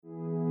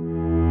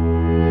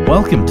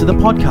Welcome to the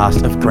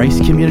podcast of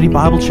Grace Community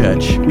Bible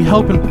Church. We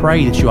hope and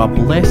pray that you are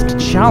blessed,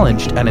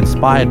 challenged, and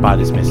inspired by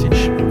this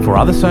message. For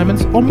other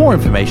sermons or more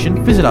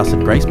information, visit us at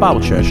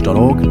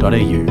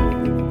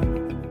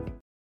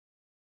gracebiblechurch.org.au.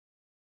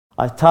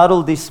 I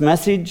titled this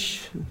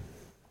message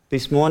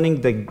this morning,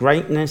 The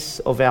Greatness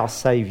of Our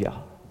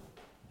Saviour.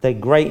 The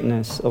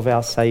Greatness of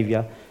Our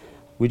Saviour.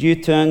 Would you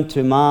turn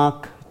to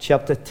Mark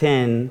chapter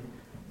 10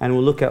 and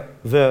we'll look at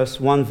verse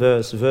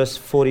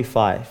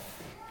 45.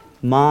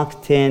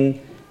 Mark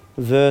 10,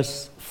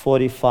 verse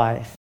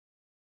 45.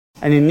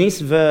 And in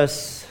this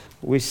verse,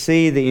 we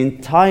see the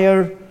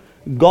entire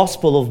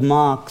Gospel of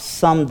Mark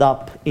summed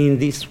up in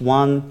this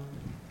one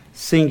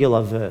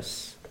singular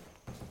verse.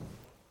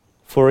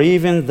 For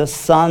even the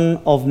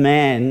Son of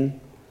Man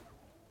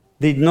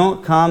did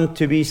not come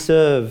to be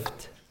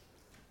served,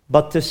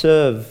 but to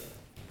serve,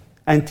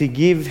 and to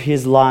give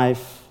his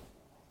life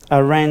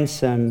a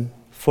ransom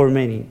for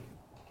many.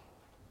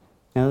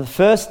 Now, the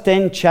first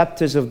 10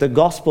 chapters of the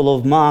Gospel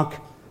of Mark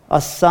are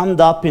summed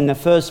up in the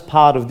first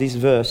part of this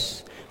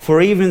verse.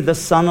 For even the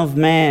Son of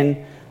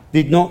Man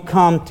did not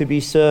come to be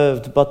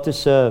served, but to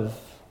serve.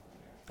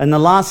 And the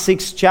last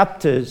 6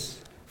 chapters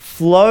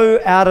flow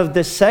out of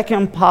the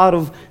second part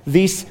of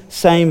this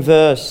same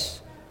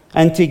verse,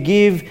 and to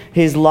give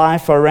his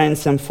life a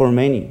ransom for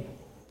many.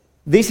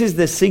 This is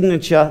the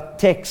signature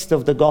text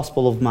of the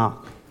Gospel of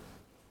Mark.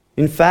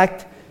 In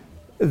fact,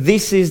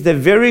 this is the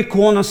very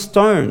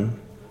cornerstone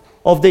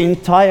of the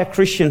entire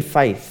Christian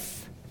faith.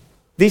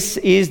 This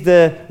is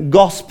the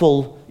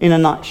gospel in a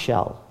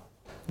nutshell.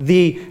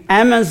 The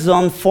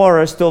Amazon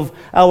forest of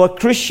our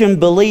Christian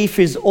belief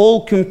is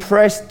all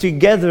compressed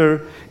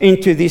together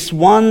into this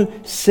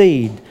one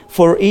seed.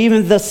 For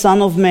even the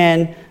Son of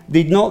Man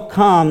did not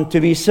come to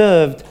be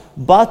served,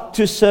 but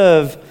to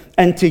serve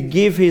and to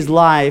give his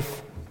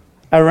life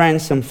a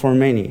ransom for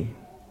many.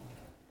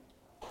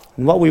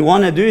 And what we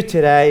want to do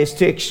today is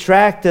to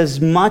extract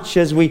as much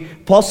as we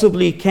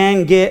possibly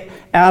can get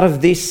out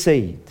of this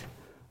seed,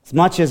 as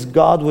much as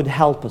God would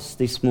help us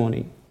this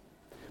morning.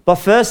 But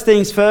first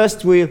things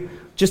first,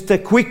 just a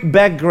quick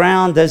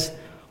background as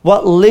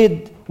what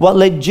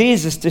led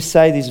Jesus to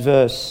say this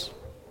verse,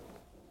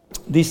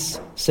 this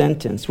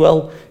sentence.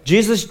 Well,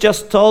 Jesus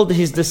just told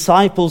his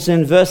disciples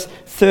in verse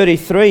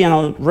 33, and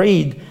I'll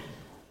read,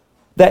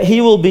 that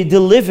he will be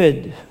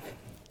delivered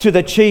to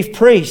the chief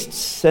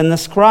priests and the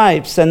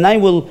scribes, and they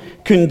will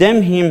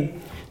condemn him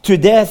to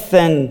death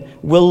and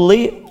will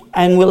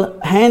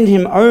hand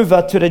him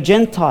over to the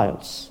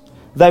Gentiles.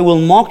 They will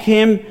mock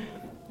him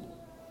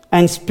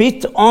and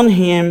spit on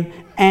him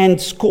and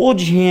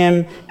scourge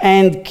him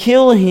and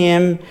kill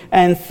him,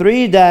 and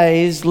 3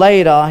 days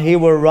later he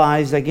will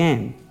rise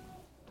again.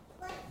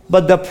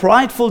 But the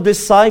prideful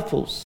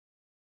disciples,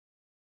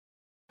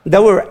 they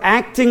were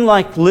acting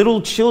like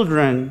little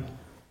children,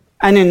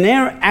 and in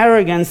their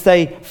arrogance,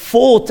 they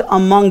fought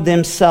among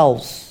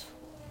themselves.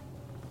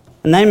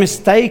 And they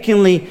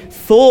mistakenly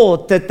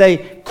thought that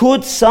they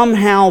could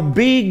somehow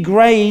be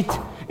great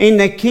in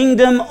the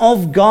kingdom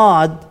of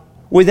God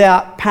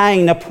without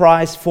paying the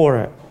price for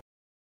it.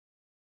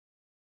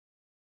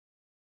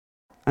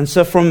 And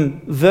so from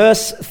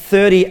verse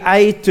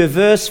 38 to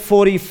verse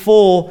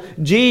 44,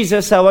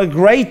 Jesus, our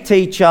great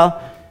teacher,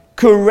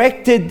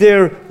 corrected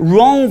their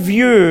wrong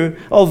view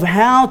of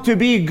how to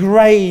be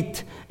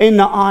great in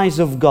the eyes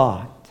of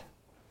God.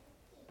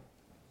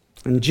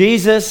 And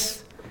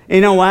Jesus,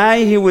 in a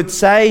way, he would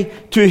say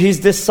to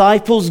his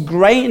disciples,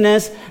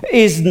 greatness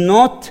is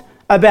not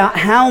about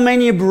how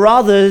many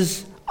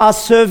brothers are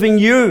serving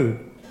you,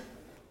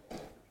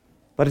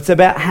 but it's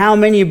about how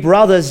many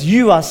brothers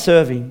you are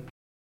serving.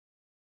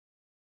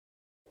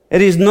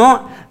 It is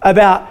not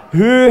about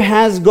who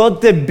has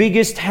got the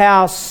biggest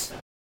house,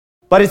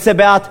 but it's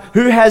about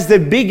who has the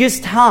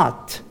biggest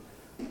heart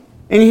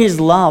in his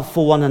love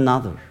for one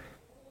another.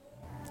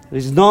 It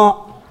is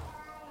not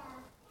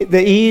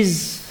the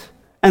ease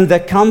and the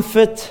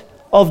comfort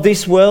of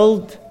this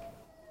world,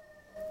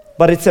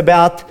 but it's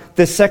about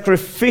the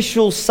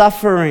sacrificial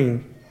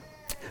suffering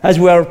as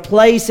we are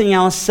placing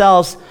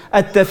ourselves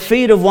at the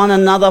feet of one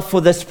another for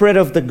the spread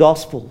of the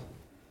gospel.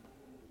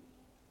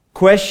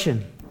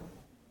 Question: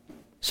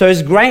 so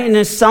is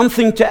greatness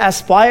something to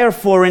aspire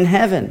for in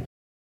heaven?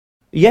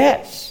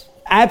 Yes,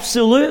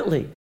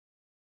 absolutely.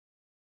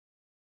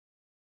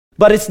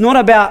 But it's not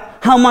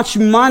about how much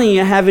money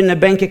you have in the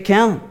bank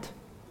account.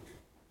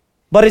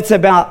 But it's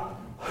about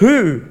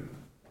who,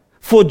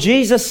 for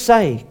Jesus'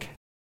 sake,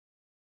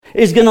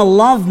 is going to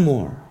love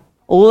more,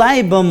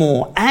 labor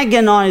more,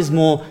 agonize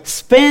more,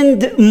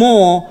 spend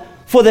more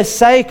for the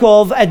sake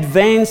of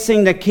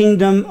advancing the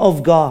kingdom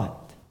of God.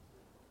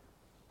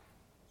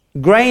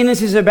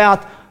 Greatness is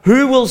about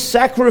who will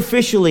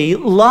sacrificially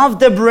love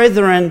the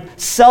brethren,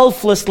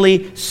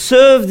 selflessly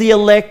serve the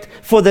elect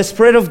for the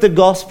spread of the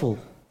gospel.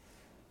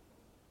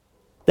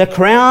 The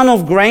crown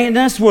of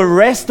greatness will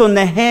rest on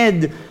the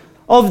head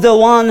of the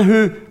one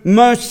who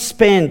most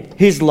spent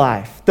his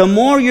life. The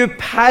more you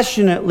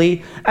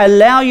passionately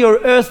allow your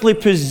earthly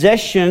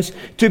possessions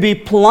to be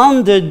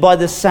plundered by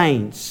the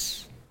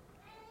saints,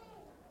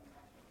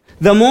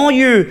 the more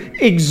you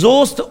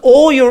exhaust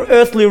all your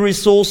earthly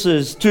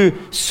resources to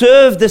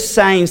serve the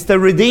saints, the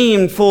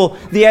redeemed, for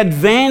the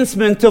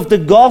advancement of the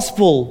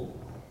gospel,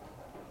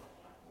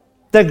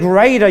 the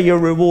greater your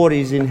reward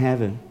is in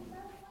heaven.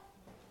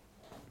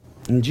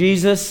 And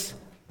Jesus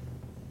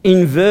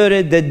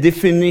inverted the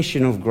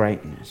definition of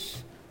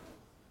greatness,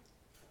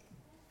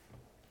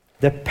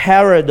 the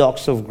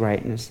paradox of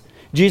greatness.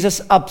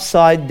 Jesus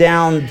upside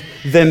down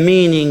the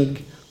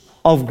meaning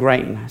of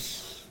greatness.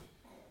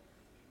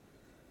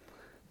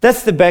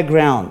 That's the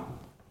background.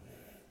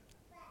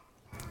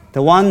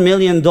 The $1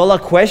 million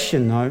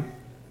question, though,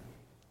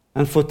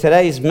 and for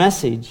today's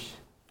message,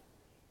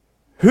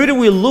 who do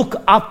we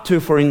look up to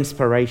for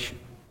inspiration?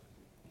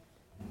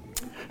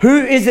 Who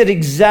is it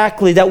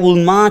exactly that will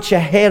march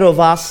ahead of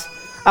us,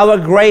 our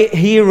great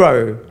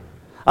hero,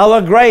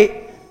 our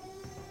great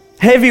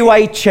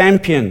heavyweight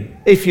champion,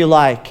 if you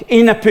like,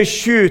 in a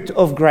pursuit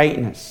of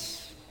greatness?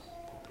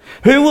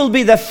 Who will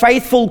be the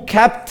faithful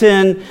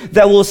captain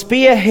that will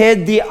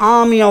spearhead the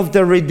army of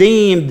the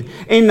redeemed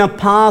in the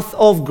path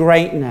of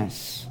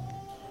greatness?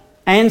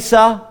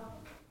 Answer,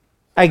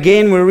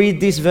 again we read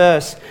this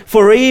verse,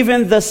 for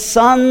even the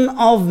Son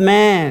of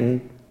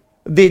Man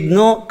did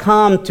not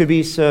come to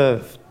be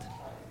served.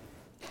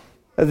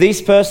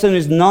 This person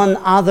is none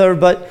other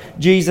but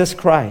Jesus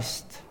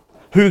Christ,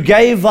 who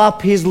gave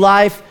up his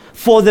life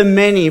for the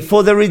many,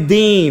 for the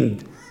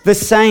redeemed, the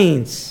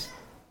saints.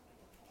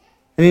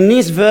 And in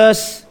this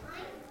verse,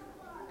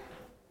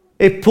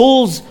 it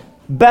pulls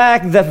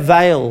back the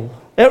veil.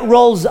 It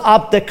rolls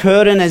up the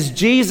curtain as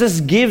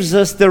Jesus gives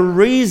us the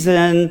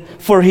reason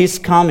for his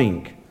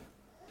coming.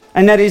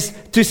 And that is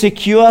to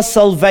secure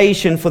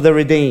salvation for the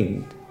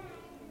redeemed.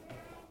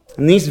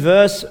 And this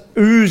verse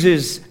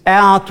oozes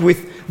out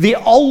with the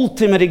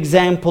ultimate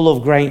example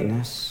of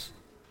greatness.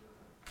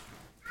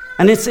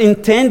 And it's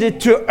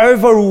intended to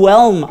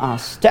overwhelm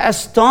us, to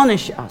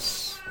astonish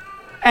us,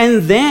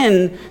 and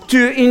then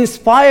to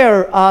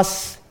inspire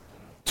us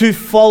to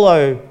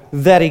follow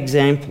that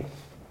example.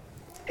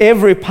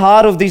 Every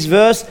part of this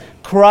verse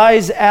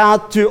cries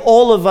out to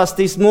all of us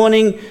this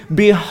morning,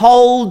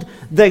 behold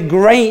the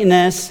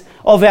greatness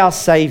of our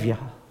Savior.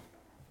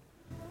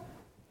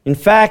 In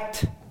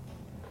fact,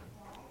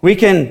 we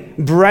can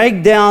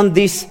break down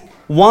this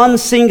one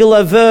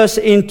singular verse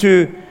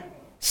into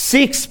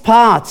 6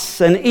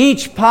 parts, and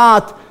each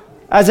part,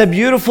 as a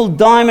beautiful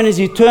diamond, as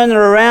you turn it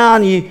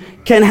around, you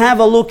can have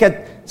a look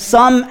at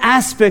some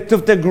aspect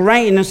of the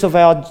greatness of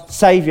our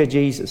Savior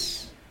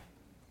Jesus.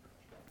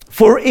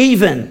 For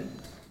even,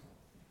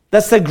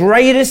 that's the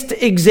greatest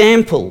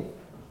example,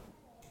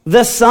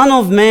 the Son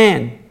of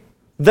Man,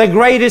 the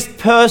greatest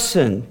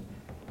person,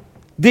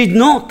 did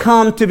not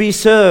come to be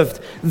served,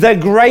 the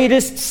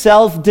greatest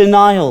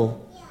self-denial,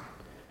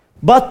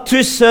 but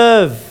to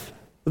serve,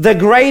 the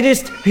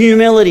greatest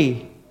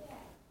humility,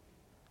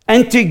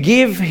 and to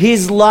give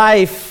his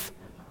life,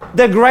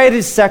 the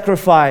greatest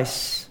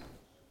sacrifice,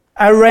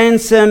 a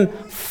ransom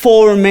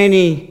for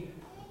many,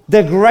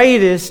 the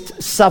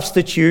greatest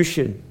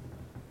substitution.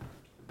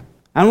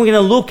 And we're going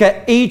to look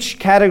at each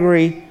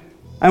category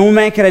and we'll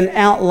make it an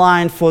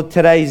outline for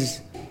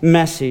today's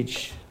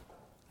message.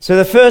 So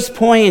the first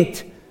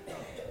point,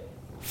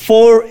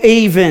 for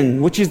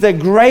even, which is the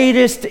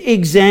greatest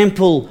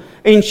example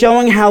in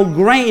showing how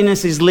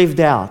greatness is lived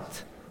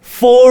out.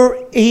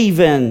 For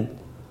even.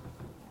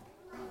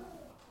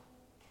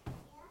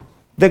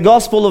 The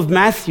Gospel of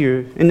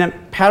Matthew, in a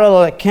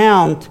parallel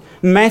account,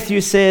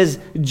 Matthew says,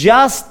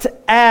 just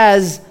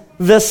as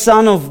the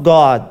Son of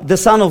God, the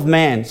Son of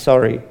Man,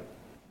 sorry.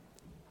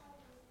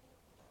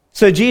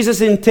 So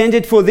Jesus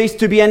intended for this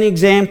to be an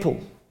example.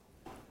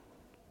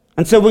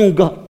 And so when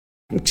God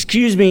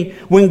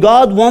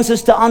wants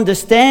us to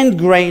understand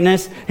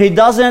greatness, he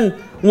doesn't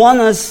want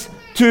us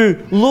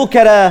to look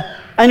at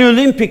an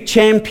Olympic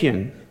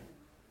champion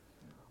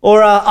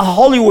or a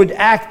Hollywood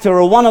actor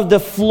or one of the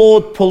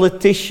flawed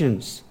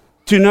politicians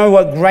to know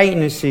what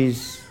greatness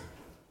is.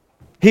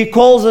 He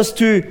calls us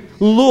to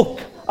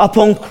look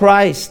upon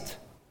Christ,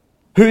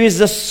 who is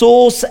the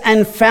source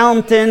and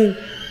fountain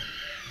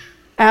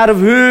out of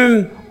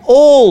whom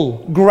all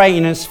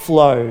greatness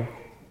flow.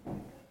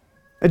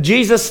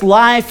 Jesus'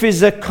 life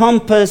is a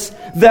compass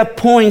that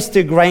points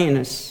to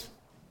greatness.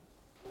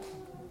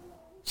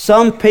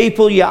 Some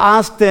people, you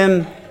ask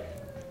them,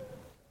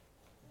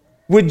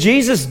 would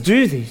Jesus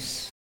do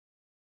this?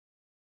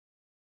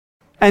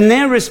 And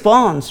their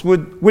response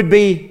would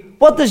be,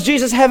 what does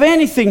Jesus have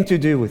anything to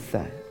do with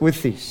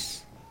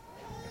this?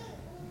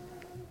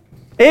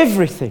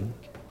 Everything.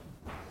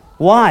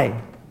 Why?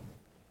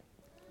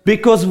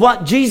 Because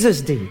what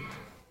Jesus did,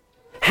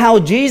 how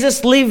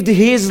Jesus lived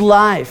his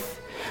life,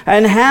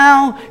 and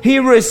how he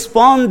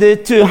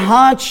responded to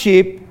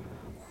hardship,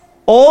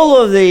 all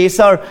of these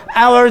are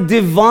our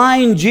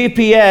divine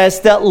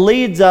GPS that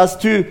leads us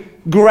to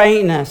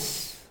greatness.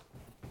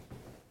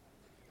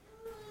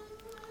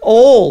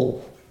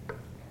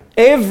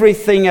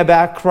 Everything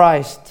about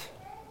Christ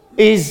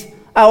is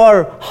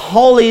our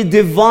holy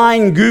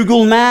divine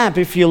Google map,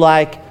 if you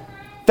like,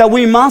 that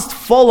we must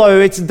follow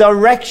its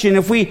direction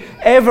if we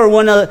ever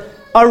want to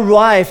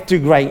arrive to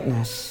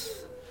greatness.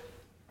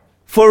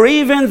 For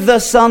even the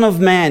Son of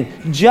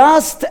Man,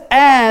 just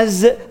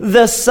as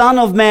the Son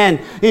of Man.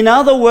 In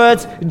other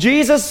words,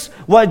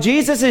 what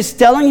Jesus is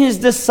telling his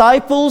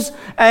disciples,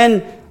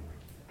 and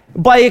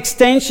by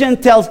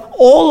extension tells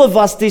all of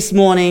us this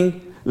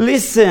morning,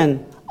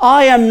 listen,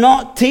 I am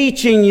not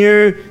teaching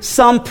you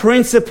some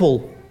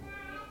principle.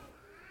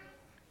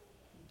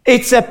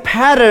 It's a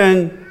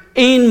pattern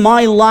in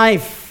my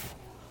life.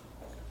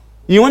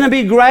 You want to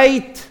be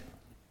great?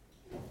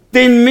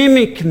 Then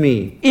mimic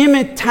me,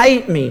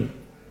 imitate me.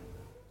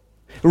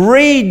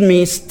 Read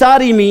me,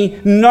 study me,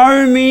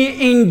 know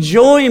me,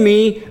 enjoy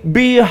me,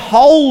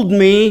 behold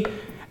me,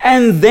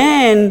 and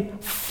then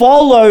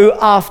follow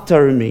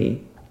after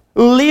me.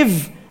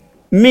 Live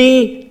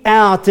me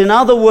out. In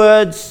other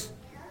words,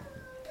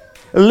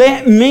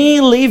 let me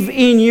live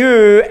in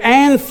you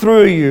and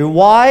through you.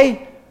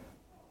 Why?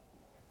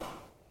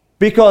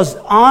 Because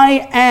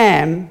I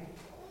am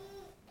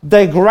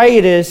the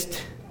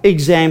greatest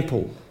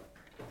example.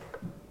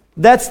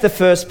 That's the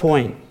first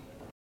point.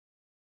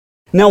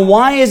 Now,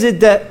 why is it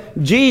that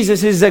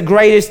Jesus is the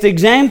greatest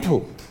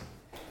example?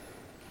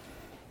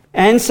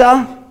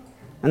 Answer,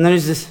 and there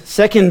is this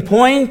second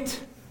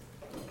point,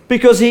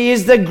 because he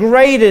is the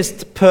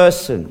greatest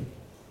person.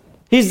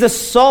 He's the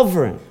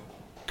sovereign,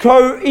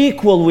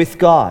 co-equal with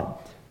God.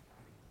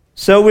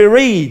 So we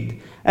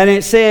read, and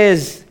it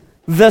says,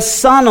 the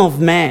Son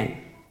of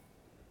Man.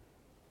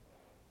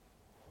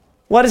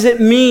 What does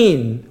it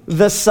mean,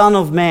 the Son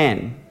of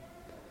Man?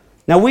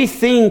 Now we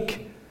think,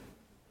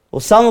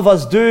 or some of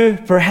us do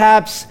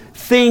perhaps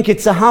think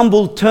it's a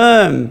humble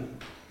term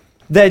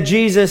that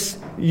Jesus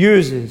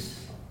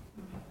uses.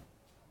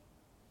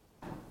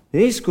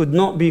 This could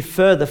not be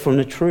further from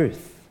the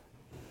truth.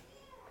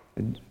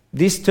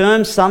 This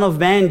term, Son of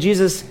Man,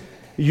 Jesus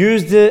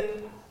used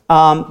it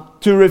to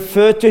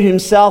refer to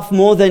himself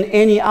more than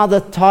any other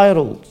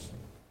titles.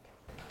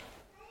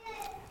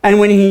 And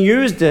when he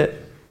used it,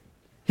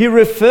 he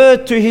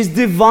referred to his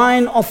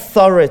divine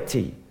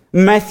authority.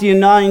 Matthew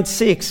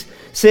 9:6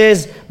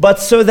 says, but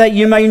so that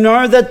you may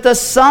know that the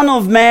Son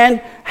of Man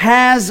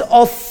has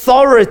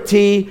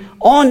authority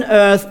on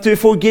earth to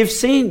forgive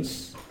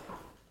sins.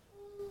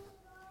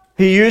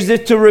 He used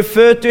it to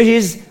refer to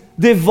his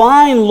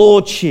divine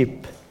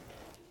lordship.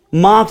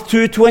 Mark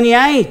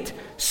 2:28,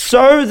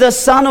 so the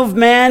Son of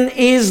Man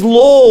is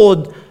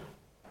Lord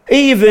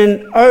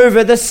even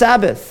over the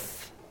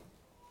Sabbath.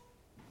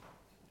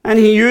 And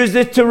he used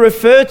it to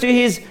refer to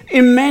his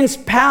immense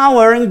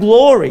power and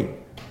glory.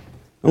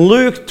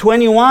 Luke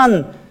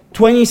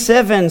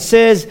 21:27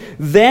 says,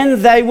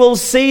 then they will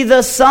see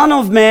the Son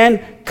of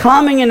Man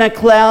coming in a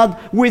cloud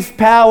with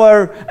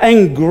power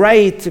and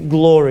great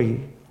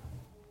glory.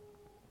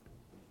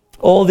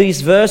 All these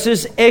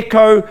verses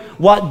echo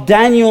what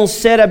Daniel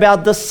said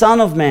about the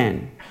Son of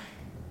Man.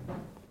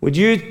 Would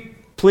you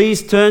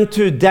please turn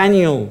to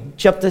Daniel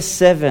chapter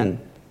 7.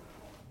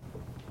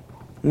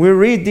 We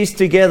read this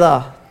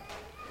together.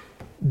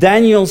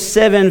 Daniel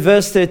 7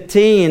 verse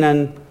 13,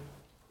 and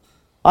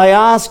I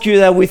ask you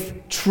that with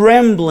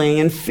trembling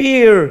and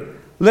fear,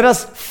 let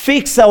us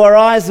fix our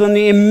eyes on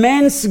the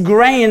immense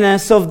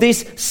greatness of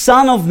this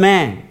Son of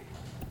Man.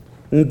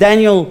 In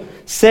Daniel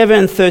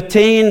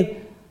 7:13,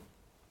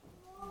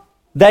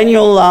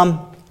 Daniel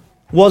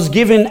was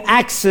given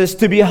access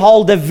to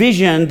behold a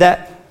vision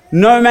that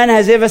no man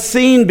has ever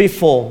seen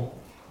before.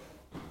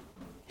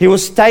 He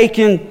was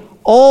taken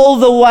all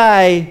the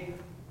way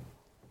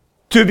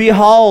to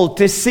behold,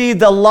 to see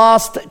the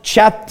last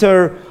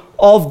chapter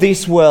of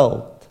this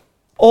world.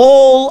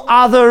 All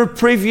other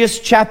previous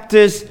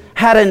chapters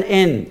had an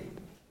end,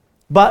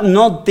 but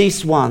not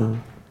this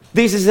one.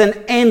 This is an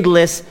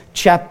endless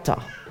chapter.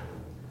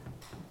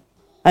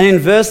 And in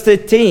verse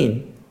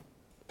 13,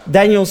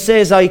 Daniel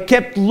says, I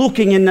kept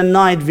looking in the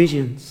night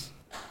visions,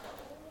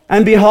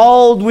 and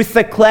behold, with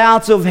the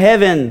clouds of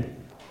heaven,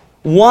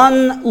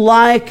 one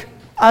like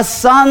a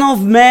Son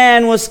of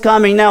Man was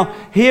coming. Now,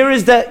 here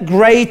is the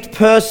great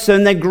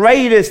person, the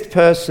greatest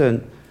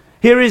person.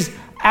 Here is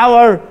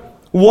our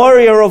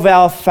warrior of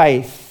our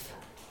faith,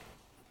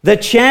 the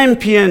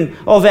champion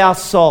of our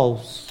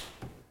souls.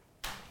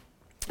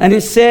 And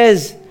it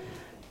says,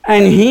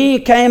 and he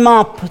came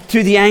up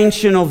to the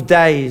Ancient of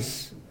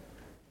Days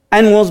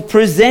and was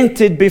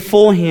presented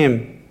before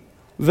him.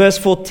 Verse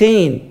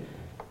 14,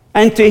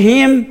 and to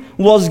him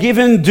was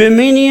given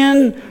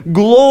dominion,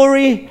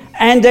 glory,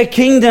 and a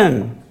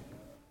kingdom.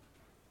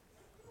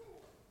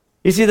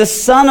 You see, the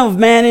Son of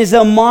Man is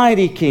a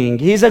mighty king.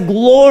 He's a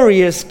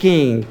glorious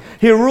king.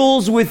 He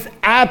rules with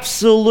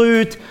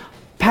absolute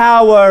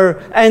power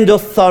and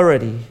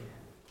authority.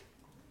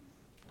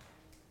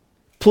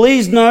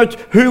 Please note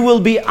who will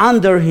be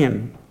under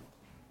him.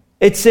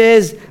 It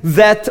says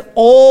that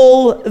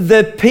all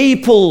the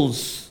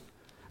peoples,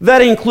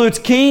 that includes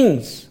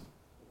kings,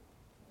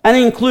 and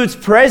includes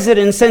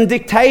presidents and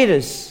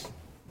dictators,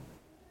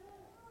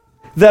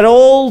 that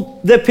all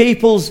the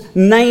peoples,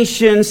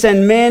 nations,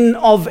 and men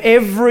of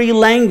every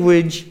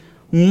language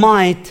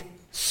might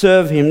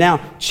serve him. Now,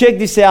 check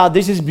this out.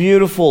 This is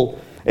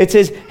beautiful. It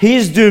says,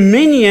 his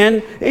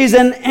dominion is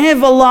an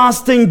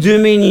everlasting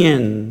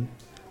dominion,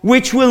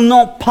 which will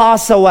not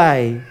pass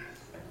away.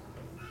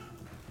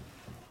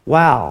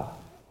 Wow.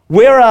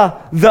 Where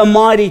are the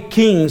mighty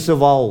kings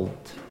of old?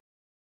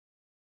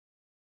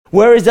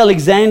 Where is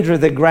Alexander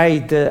the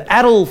Great,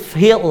 Adolf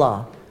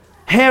Hitler,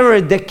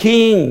 Herod the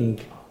king?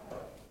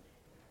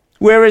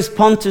 Where is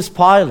Pontius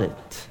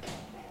Pilate?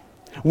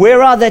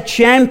 Where are the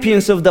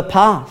champions of the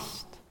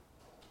past?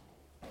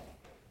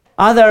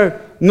 Are they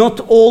not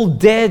all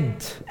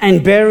dead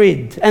and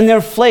buried and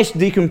their flesh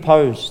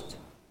decomposed?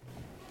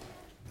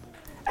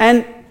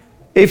 And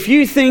if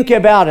you think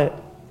about it,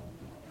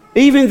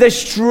 even the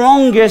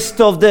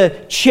strongest of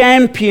the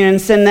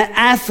champions and the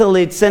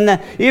athletes and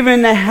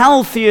even the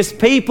healthiest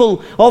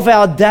people of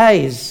our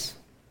days,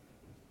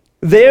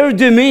 their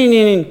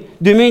dominion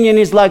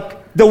is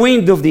like the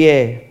wind of the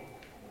air.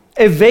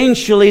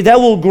 Eventually they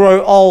will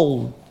grow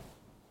old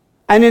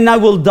and then they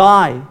will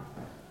die.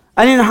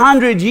 And in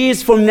 100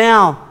 years from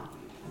now,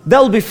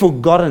 they'll be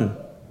forgotten.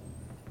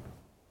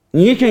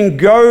 You can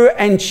go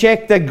and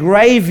check the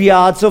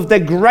graveyards of the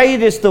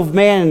greatest of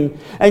men,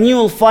 and you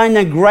will find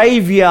the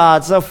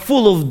graveyards are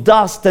full of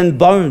dust and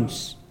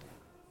bones.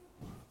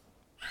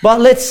 But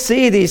let's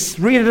see this.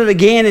 Read it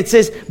again. It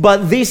says,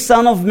 but this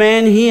Son of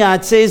Man here,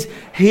 it says,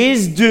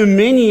 his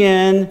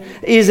dominion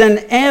is an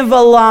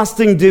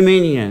everlasting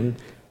dominion,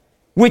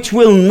 which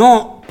will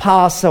not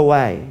pass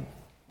away.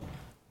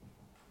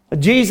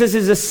 Jesus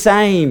is the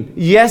same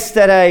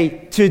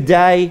yesterday,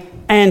 today,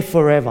 and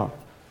forever.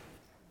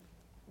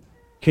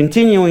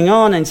 Continuing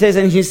on, and says,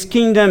 and his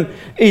kingdom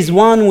is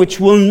one which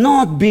will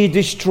not be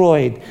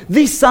destroyed.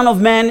 This Son of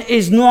Man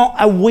is not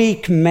a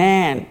weak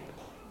man.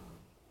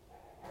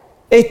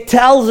 It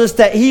tells us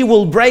that he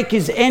will break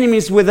his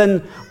enemies with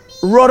a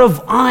rod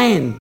of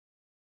iron.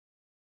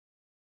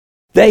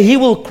 That he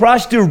will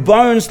crush their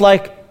bones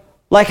like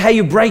how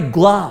you break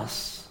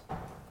glass.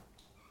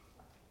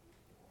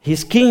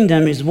 His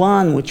kingdom is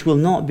one which will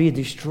not be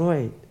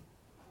destroyed.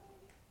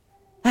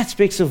 That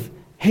speaks of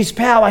his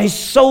power. He's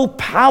so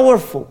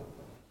powerful,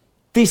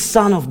 this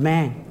Son of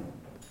Man.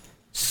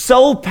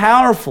 So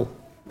powerful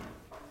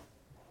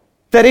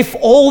that if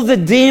all the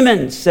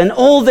demons and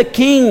all the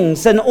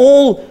kings and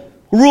all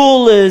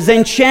rulers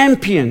and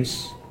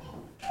champions,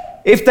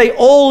 if they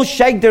all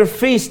shake their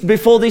fist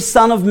before this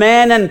Son of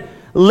Man, and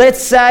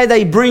let's say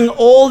they bring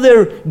all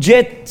their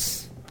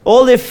jets,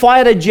 all their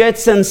fighter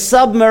jets and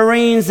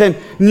submarines and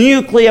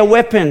nuclear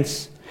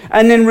weapons,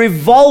 and then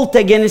revolt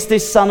against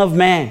this Son of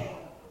Man,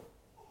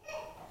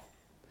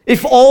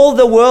 if all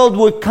the world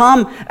would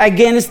come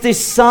against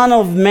this Son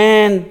of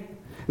Man,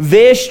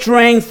 their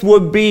strength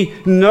would be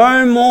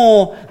no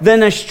more than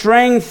the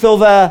strength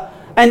of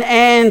an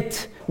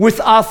ant with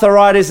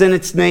arthritis in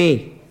its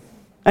knee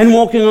and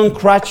walking on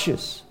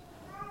crutches,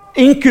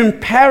 in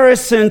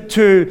comparison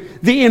to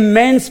the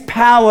immense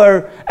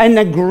power and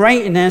the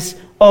greatness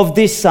of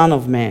this Son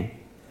of Man.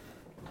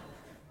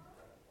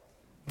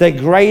 The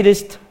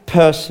greatest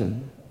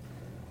person.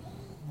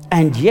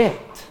 And yet,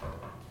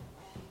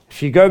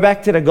 if you go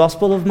back to the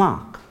Gospel of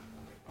Mark,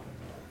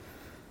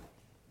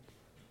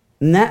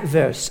 in that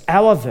verse,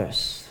 our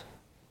verse,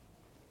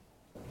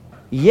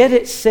 yet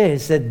it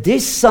says that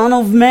this Son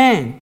of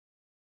Man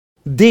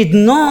did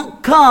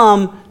not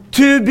come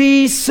to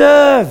be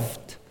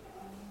served.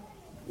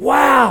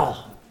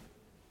 Wow!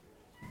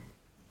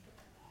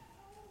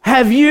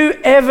 Have you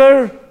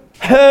ever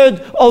heard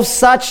of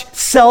such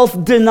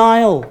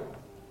self-denial?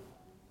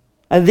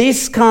 And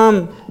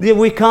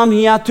we come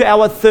here to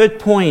our third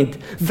point,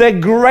 the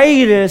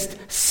greatest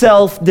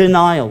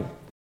self-denial.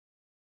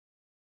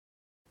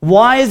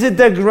 Why is it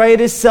the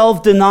greatest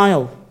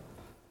self-denial?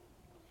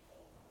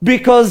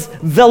 Because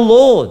the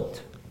Lord,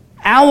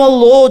 our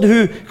Lord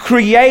who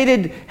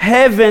created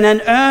heaven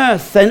and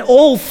earth and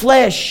all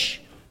flesh,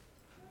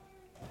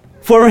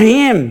 for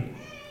him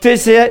to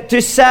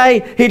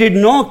say he did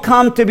not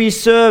come to be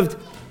served,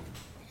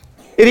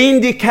 it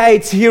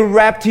indicates he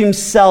wrapped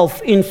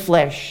himself in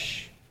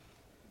flesh.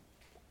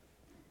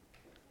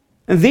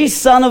 This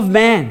Son of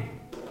Man,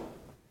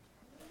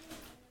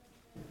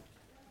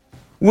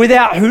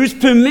 without whose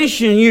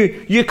permission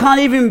you can't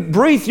even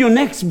breathe your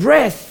next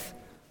breath,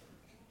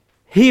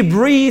 he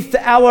breathed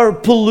our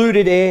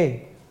polluted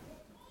air.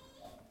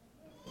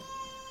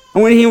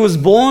 And when he was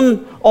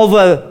born of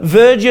a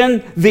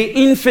virgin, the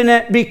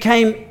infinite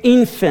became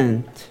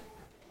infant.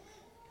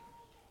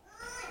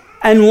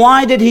 And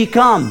why did he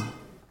come?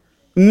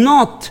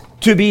 Not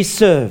to be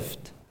served.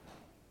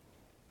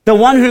 The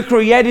one who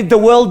created the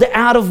world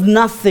out of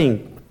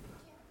nothing.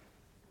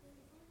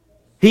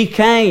 He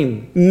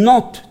came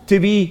not to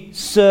be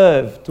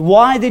served.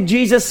 Why did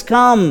Jesus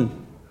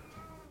come?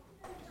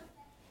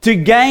 To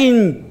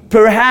gain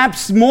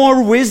perhaps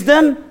more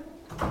wisdom?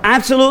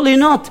 Absolutely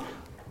not.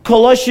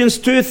 Colossians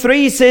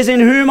 2:3 says, in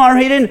whom are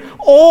hidden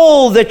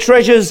all the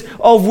treasures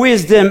of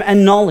wisdom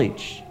and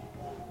knowledge.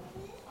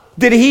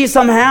 Did he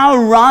somehow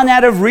run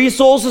out of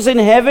resources in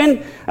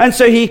heaven And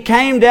so he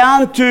came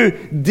down to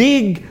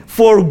dig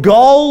for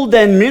gold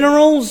and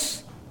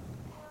minerals,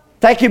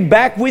 take it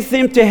back with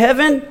him to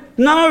heaven?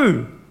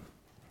 No.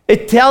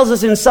 It tells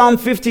us in Psalm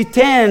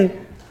 50:10,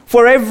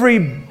 for every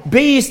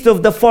beast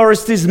of the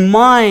forest is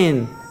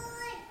mine.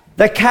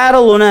 The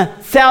cattle on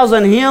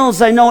 1,000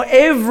 hills, I know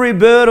every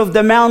bird of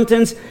the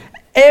mountains,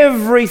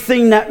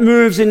 everything that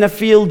moves in the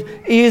field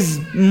is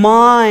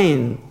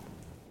mine.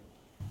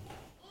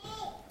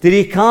 Did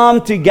he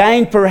come to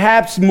gain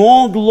perhaps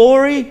more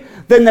glory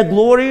than the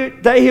glory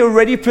that he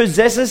already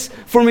possesses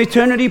from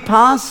eternity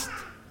past?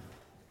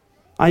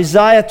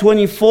 Isaiah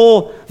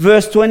 24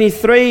 verse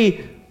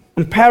 23,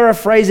 I'm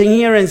paraphrasing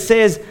here, and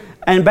says,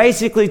 and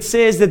basically it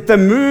says that the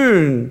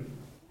moon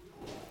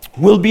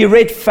will be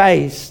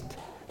red-faced.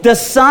 The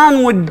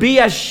sun would be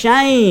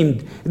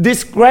ashamed,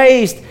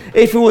 disgraced,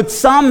 if it would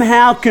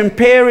somehow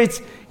compare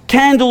its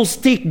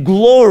candlestick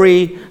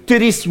glory to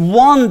this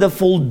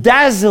wonderful,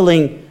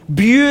 dazzling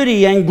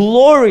beauty and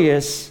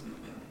glorious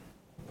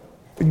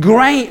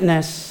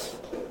greatness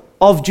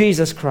of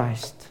Jesus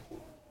Christ.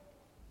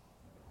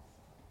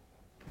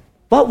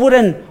 What would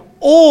an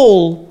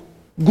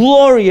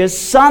all-glorious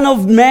Son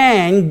of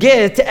Man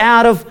get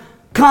out of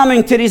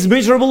coming to this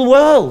miserable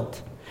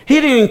world? He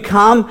didn't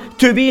come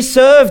to be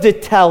served,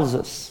 it tells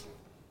us.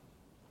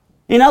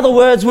 In other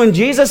words, when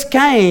Jesus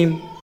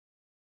came,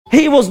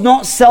 he was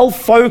not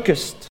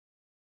self-focused.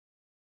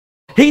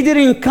 He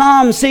didn't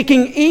come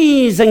seeking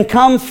ease and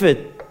comfort,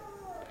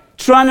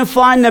 trying to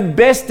find the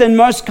best and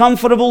most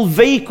comfortable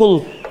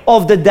vehicle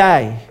of the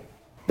day.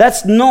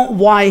 That's not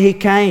why he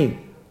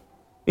came.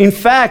 In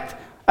fact,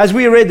 as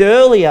we read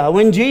earlier,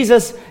 when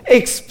Jesus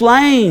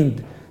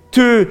explained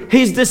to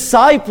his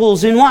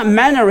disciples in what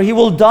manner he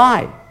will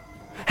die,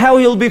 how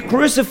he'll be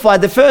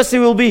crucified, the first he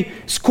will be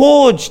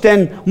scourged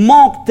and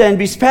mocked and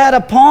be spat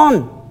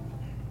upon.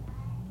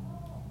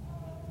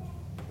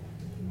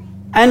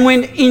 And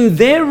when in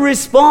their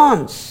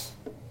response,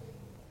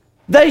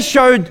 they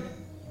showed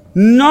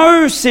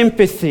no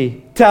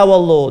sympathy to our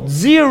Lord,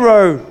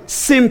 zero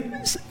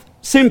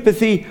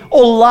sympathy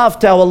or love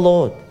to our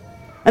Lord.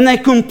 And they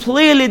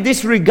completely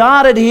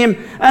disregarded him,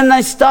 and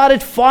they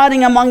started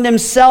fighting among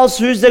themselves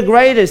who's the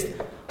greatest.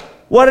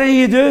 What did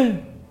he do?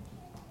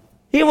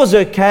 He was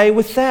okay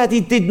with that.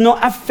 It did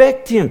not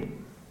affect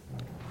him.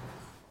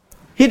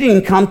 He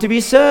didn't come to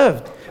be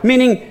served,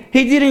 meaning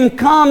he didn't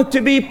come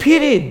to be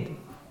pitied.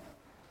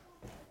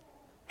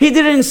 He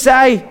didn't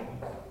say,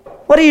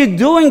 what are you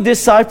doing,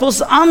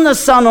 disciples? I'm the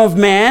Son of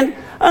Man,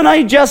 and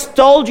I just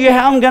told you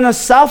how I'm going to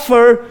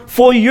suffer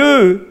for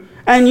you,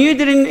 and you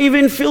didn't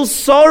even feel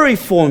sorry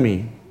for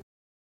me.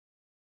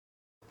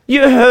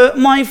 You hurt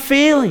my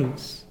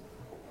feelings.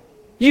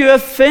 You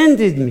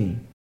offended me.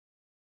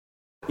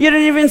 You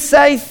didn't even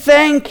say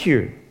thank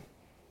you.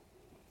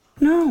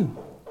 No.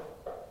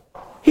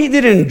 He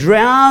didn't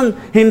drown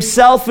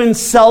himself in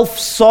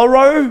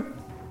self-sorrow.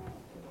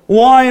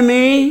 Why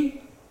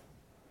me?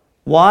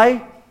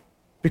 Why?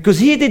 Because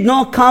he did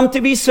not come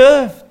to be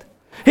served.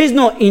 He's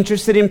not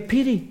interested in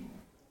pity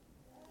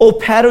or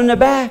pat on the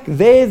back.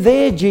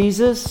 There,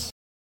 Jesus.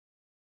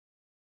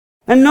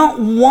 And not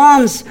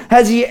once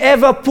has he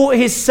ever put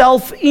his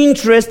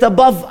self-interest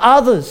above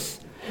others.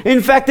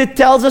 In fact, it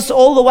tells us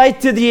all the way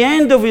to the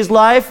end of his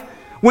life,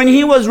 when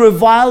he was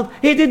reviled,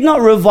 he did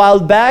not revile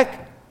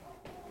back.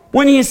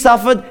 When he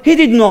suffered, he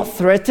did not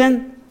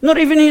threaten, not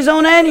even his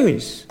own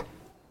enemies.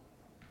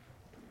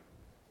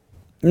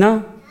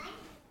 No.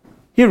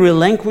 He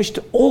relinquished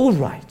all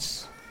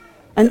rights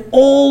and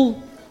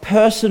all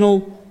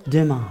personal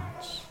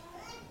demands.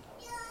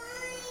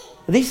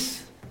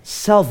 This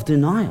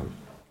self-denial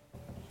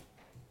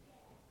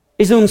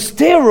is on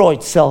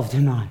steroid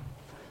self-denial.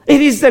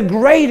 It is the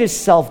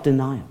greatest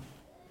self-denial.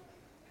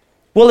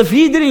 Well, if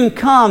he didn't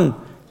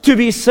come to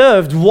be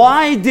served,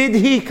 why did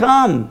he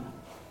come?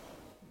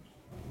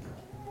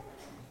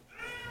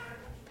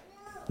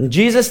 And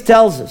Jesus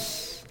tells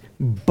us,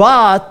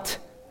 but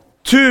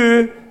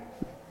to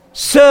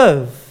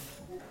serve.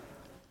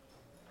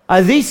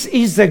 This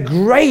is the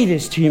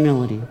greatest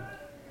humility.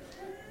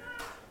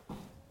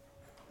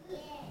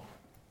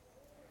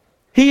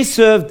 He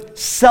served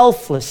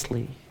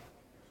selflessly.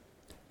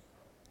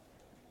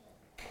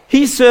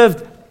 He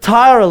served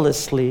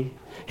tirelessly.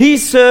 He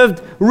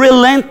served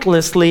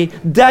relentlessly,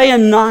 day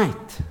and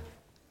night.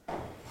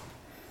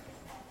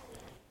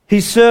 He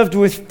served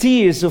with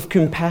tears of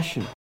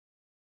compassion.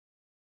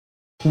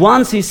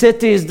 Once he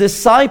said to his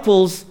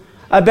disciples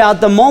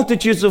about the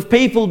multitudes of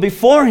people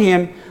before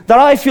him, that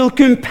I feel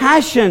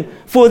compassion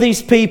for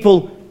these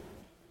people.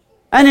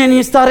 And then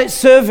he started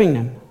serving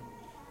them.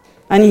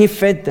 And he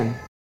fed them.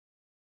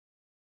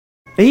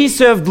 He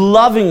served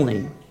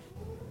lovingly.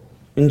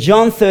 In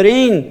John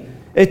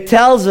 13, it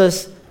tells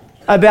us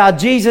about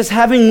Jesus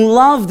having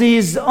loved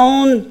his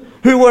own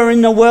who were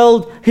in the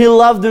world. He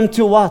loved them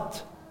to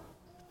what?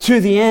 To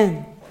the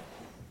end.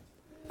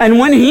 And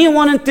when he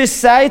wanted to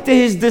say to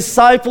his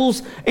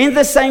disciples in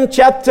the same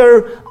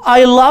chapter,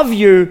 I love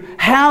you,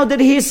 how did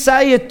he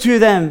say it to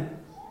them?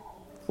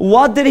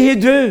 What did he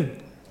do?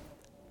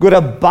 Got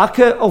a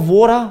bucket of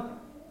water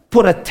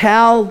put a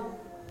towel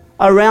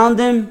around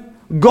him,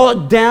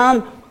 got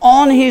down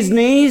on his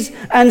knees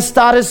and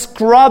started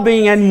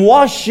scrubbing and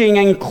washing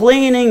and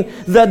cleaning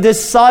the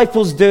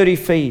disciples' dirty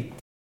feet.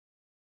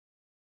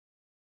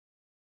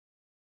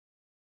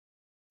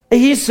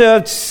 He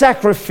served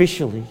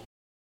sacrificially.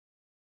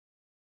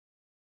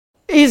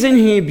 Isn't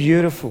he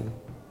beautiful?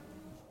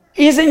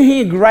 Isn't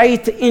he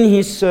great in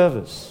his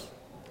service?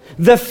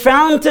 The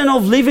fountain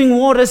of living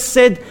water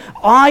said,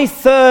 I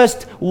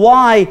thirst.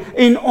 Why?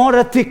 In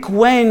order to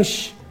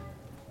quench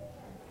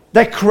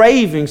the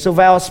cravings of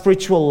our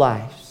spiritual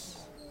lives.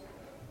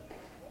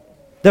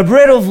 The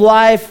bread of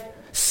life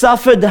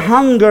suffered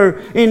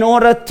hunger in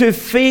order to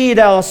feed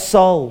our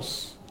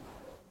souls.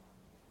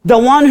 The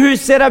one who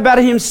said about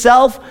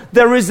himself,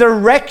 the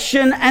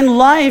resurrection and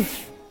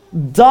life,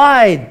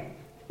 died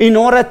in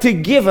order to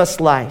give us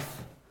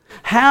life.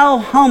 How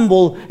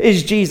humble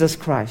is Jesus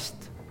Christ?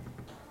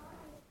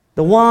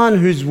 The one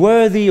who's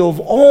worthy of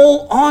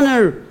all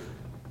honor.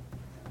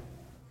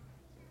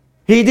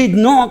 He did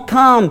not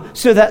come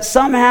so that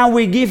somehow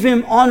we give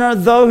him honor,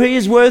 though he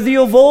is worthy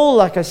of all,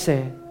 like I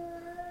said.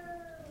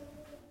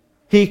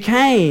 He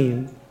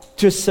came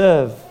to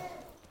serve,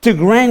 to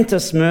grant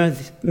us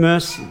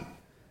mercy.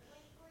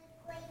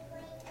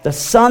 The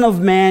Son of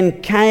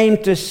Man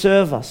came to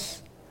serve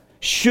us.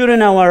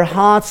 Shouldn't our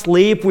hearts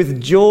leap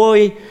with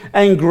joy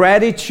and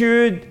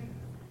gratitude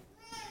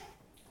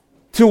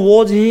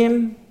towards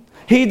him?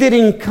 He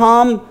didn't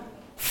come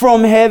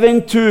from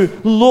heaven to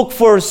look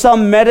for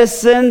some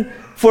medicine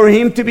for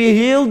him to be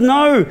healed.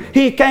 No,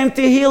 he came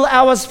to heal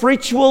our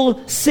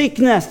spiritual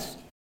sickness.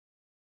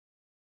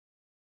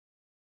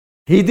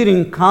 He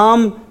didn't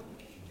come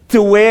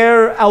to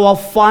wear our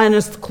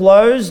finest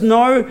clothes.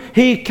 No,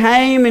 he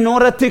came in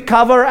order to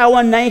cover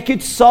our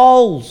naked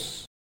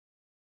souls.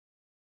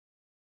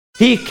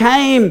 He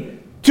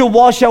came to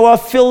wash our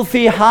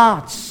filthy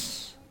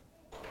hearts.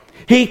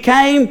 He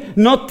came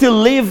not to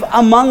live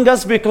among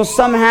us because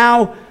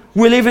somehow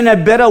we live in a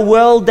better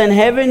world than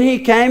heaven. He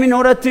came in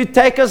order to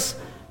take us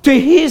to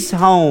his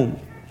home.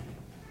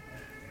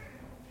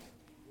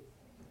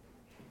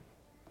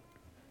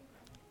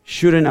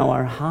 Shouldn't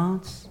our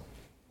hearts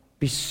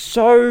be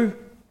so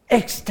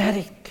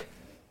ecstatic,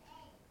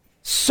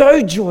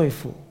 so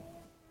joyful,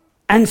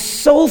 and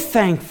so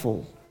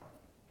thankful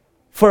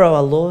for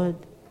our Lord?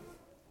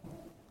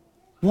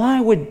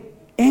 Why would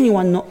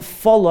anyone not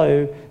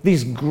follow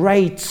this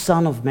great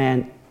Son of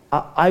Man?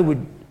 I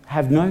would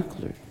have no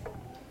clue.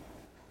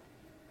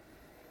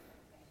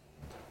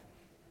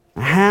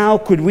 How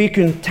could we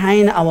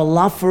contain our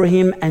love for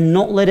him and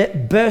not let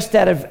it burst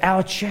out of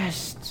our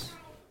chests?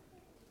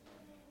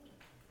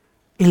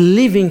 In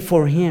living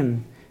for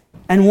him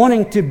and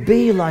wanting to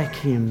be like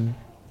him.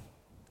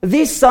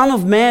 This Son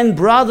of Man,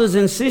 brothers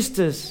and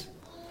sisters,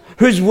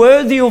 who's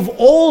worthy of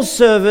all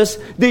service,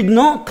 did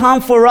not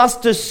come for us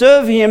to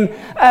serve him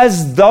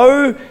as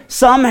though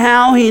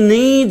somehow he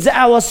needs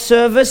our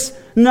service.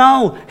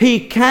 No,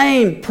 he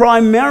came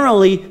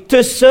primarily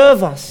to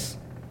serve us.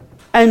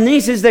 And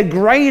this is the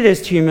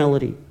greatest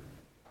humility.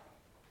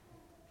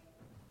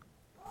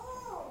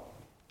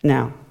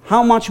 Now,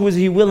 how much was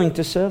he willing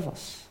to serve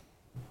us?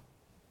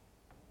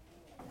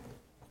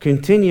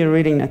 Continue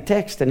reading the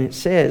text and it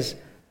says,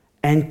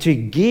 and to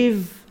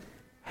give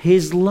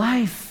his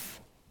life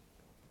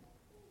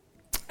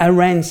a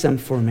ransom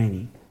for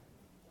many.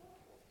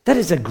 That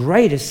is the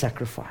greatest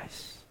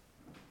sacrifice.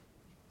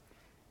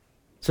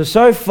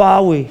 So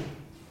far we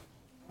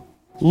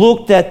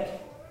looked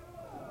at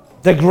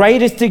the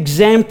greatest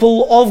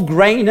example of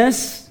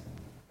greatness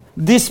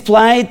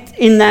displayed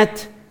in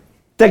that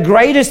the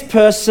greatest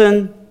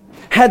person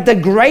had the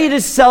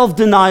greatest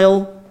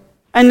self-denial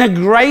and the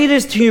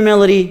greatest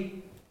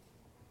humility,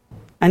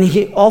 and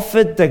he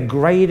offered the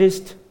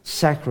greatest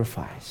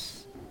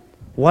sacrifice.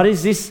 What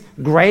is this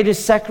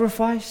greatest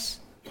sacrifice?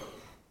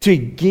 To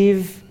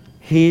give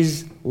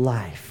his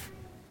life.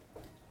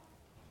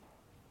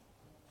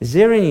 Is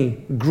there any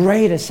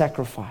greater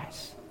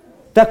sacrifice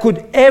that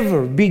could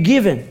ever be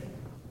given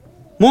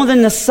more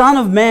than the Son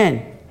of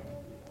Man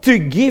to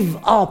give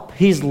up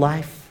his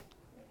life?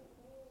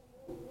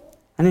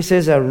 And he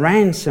says a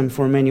ransom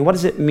for many. What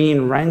does it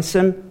mean,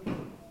 ransom?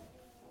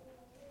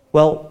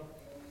 Well,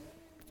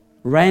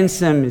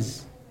 ransom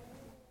is,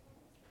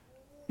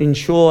 in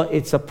short,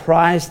 it's a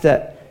price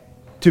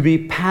that to be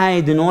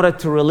paid in order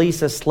to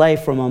release a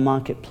slave from a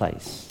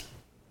marketplace,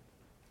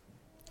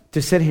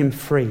 to set him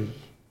free.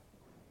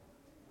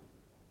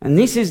 And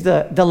this is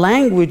the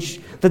language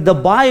that the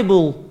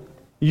Bible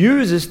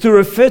uses to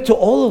refer to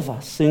all of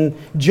us. In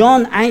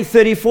John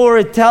 8:34,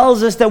 it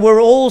tells us that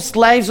we're all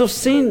slaves of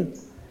sin.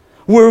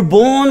 We're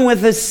born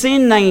with a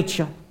sin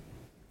nature.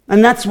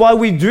 And that's why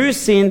we do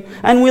sin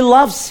and we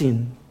love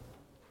sin.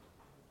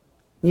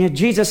 Yet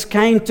Jesus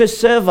came to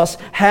serve us.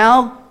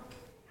 How?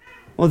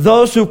 Well,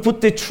 those who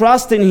put their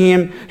trust in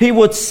him, he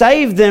would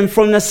save them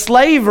from the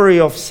slavery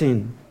of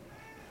sin.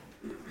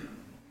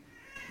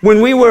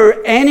 When we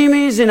were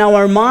enemies in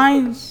our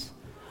minds,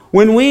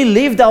 when we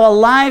lived our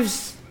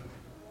lives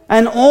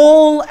And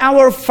all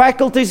our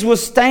faculties were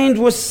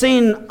stained with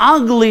sin,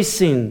 ugly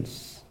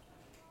sins.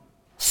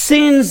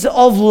 Sins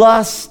of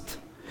lust,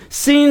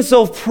 sins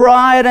of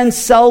pride and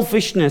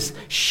selfishness,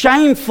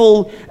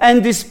 shameful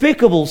and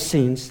despicable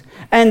sins,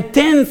 and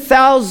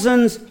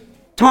 10,000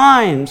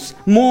 times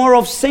more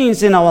of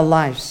sins in our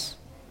lives.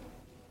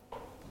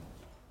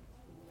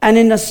 And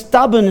in the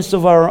stubbornness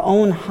of our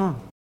own heart.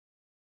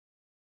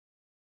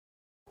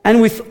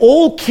 And with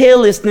all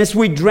carelessness,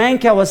 we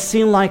drank our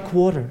sin like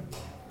water.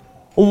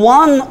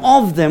 One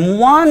of them,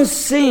 one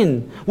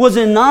sin, was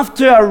enough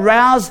to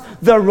arouse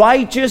the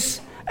righteous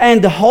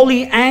and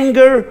holy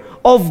anger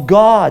of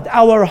God,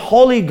 our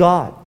holy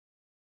God.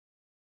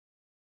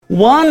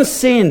 One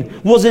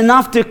sin was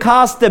enough to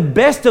cast the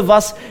best of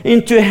us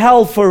into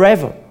hell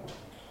forever.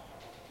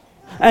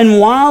 And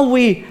while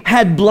we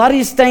had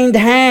bloody-stained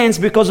hands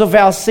because of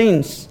our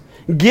sins,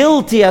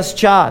 guilty as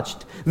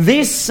charged,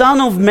 this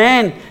Son of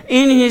Man,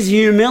 in His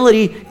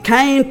humility,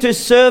 came to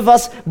serve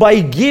us by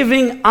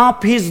giving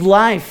up His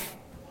life.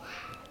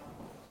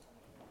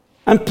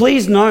 And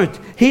please note,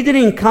 He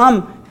didn't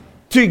come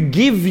to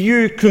give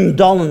you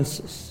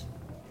condolences.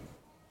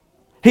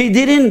 He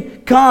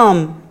didn't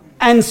come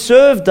and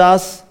served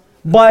us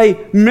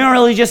by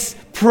merely just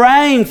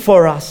praying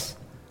for us,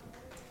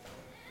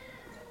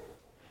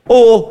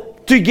 or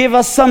to give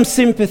us some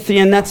sympathy,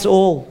 and that's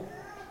all.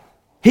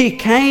 He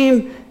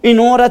came in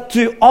order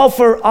to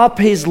offer up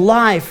His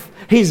life,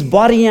 His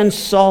body and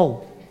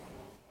soul.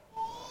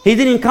 He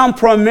didn't come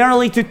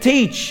primarily to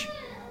teach.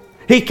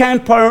 He came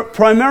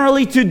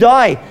primarily to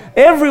die.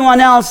 Everyone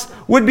else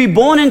would be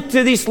born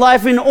into this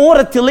life in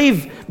order to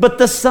live, but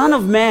the Son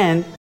of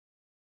Man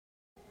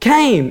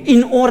came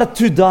in order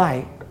to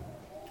die.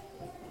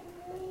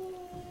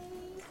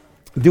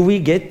 Do we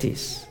get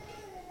this?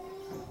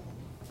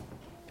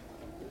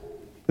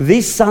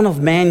 This Son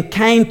of Man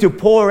came to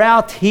pour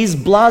out His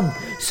blood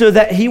so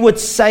that He would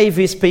save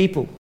His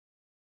people.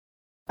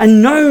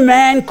 And no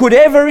man could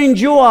ever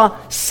endure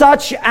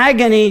such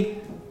agony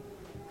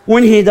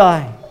when He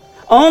died.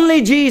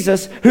 Only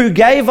Jesus, who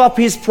gave up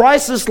His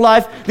priceless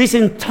life, this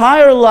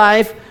entire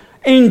life,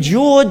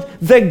 endured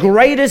the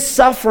greatest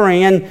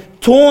suffering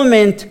and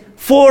torment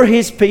for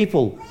His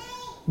people.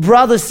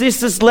 Brothers,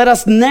 sisters, let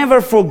us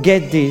never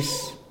forget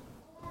this.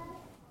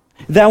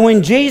 That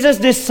when Jesus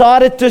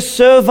decided to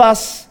serve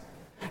us,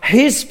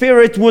 His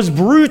Spirit was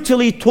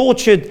brutally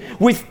tortured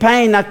with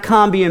pain that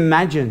can't be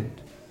imagined.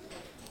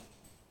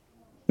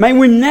 May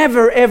we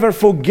never ever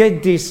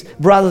forget this,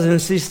 brothers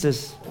and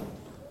sisters.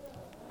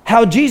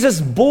 How Jesus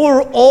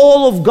bore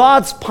all of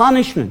God's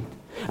punishment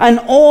and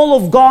all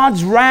of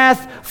God's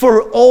wrath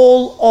for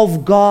all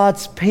of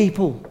God's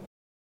people.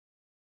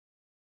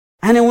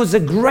 And it was the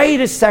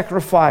greatest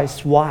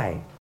sacrifice.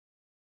 Why?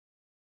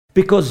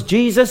 Because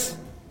Jesus,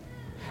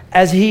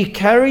 as He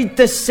carried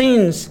the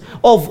sins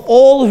of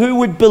all who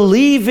would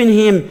believe in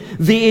Him,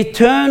 the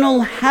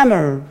eternal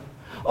hammer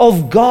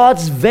of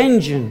God's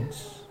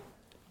vengeance,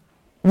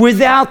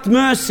 without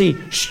mercy,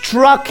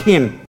 struck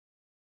Him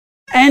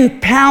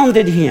and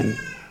pounded Him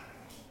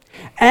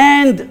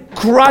and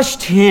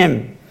crushed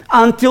Him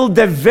until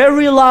the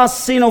very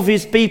last sin of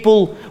His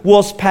people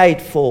was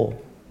paid for.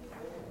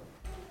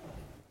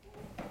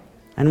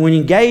 And when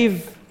He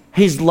gave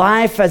His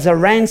life as a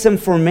ransom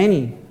for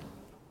many,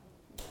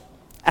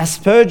 as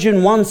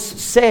Spurgeon once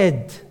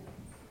said,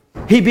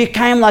 He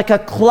became like a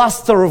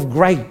cluster of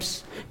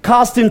grapes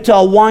cast into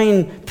a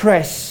wine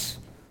press.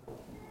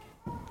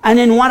 And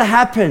then what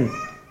happened?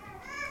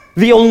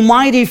 The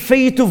almighty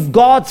feet of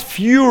God's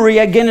fury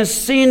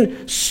against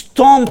sin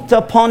stomped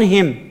upon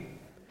Him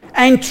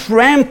and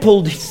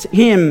trampled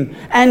Him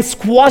and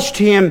squashed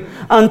Him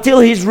until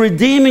His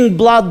redeeming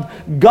blood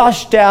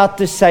gushed out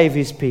to save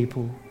His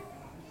people.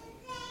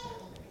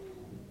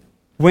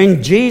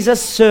 When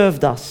Jesus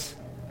served us,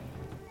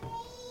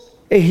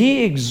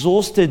 He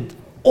exhausted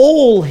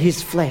all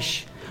His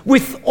flesh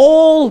with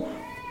all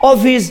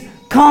of His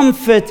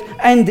comfort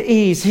and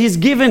ease. He's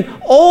given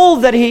all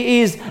that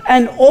He is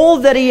and all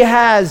that He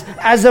has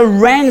as a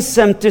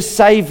ransom to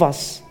save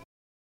us.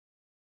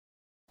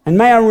 And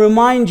may I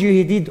remind you,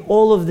 He did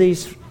all of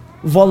this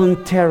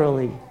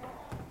voluntarily.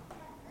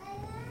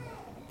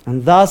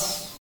 And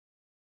thus,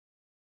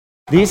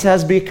 this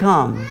has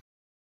become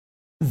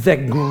the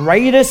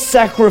greatest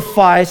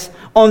sacrifice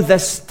on the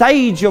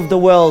stage of the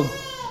world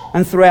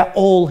and throughout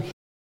all.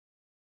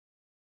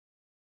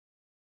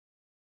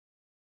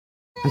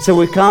 And so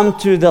we come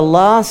to the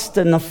last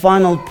and the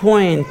final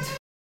point.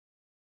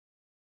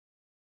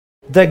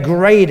 The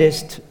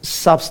greatest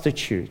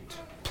substitute.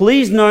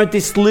 Please note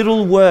this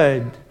little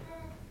word,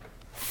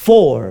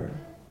 for.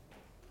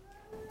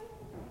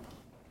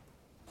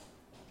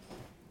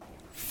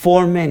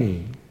 For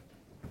many.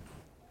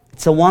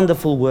 It's a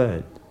wonderful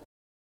word.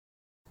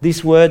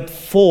 This word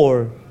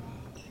for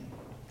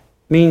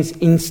means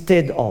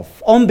instead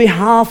of, on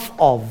behalf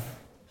of,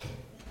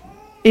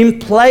 in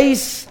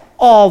place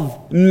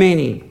of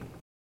many.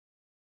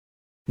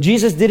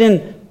 Jesus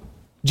didn't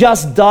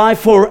just die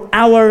for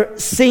our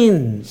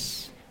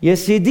sins.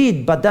 Yes, He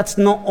did, but that's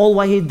not all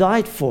what He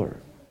died for.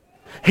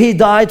 He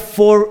died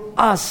for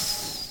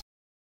us.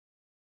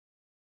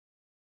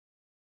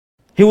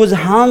 He was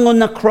hung on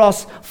the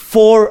cross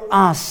for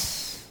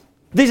us.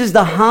 This is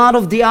the heart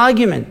of the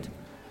argument.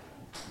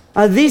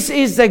 This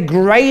is the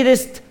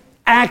greatest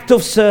act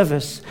of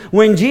service,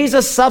 when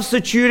Jesus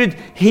substituted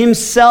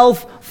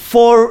Himself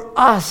for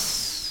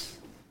us.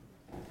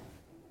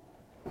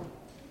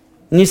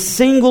 In His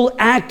single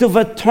act of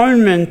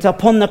atonement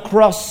upon the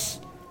cross,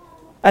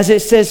 as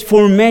it says,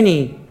 for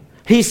many,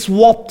 He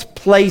swapped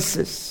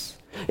places.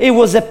 It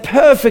was a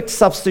perfect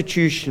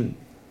substitution.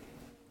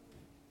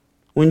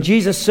 When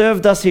Jesus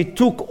served us, He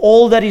took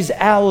all that is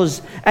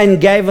ours and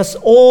gave us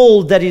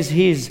all that is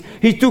His.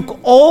 He took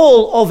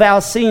all of our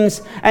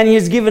sins and He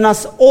has given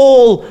us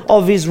all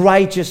of His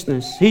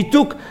righteousness. He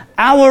took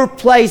our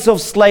place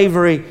of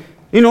slavery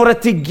in order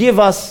to give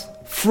us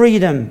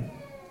freedom.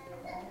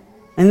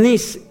 And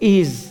this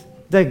is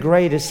the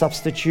greatest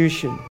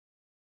substitution.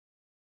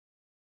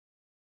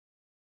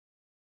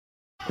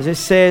 As it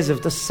says,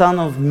 if the Son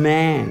of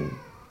Man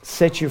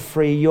set you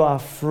free, you are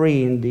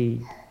free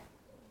indeed.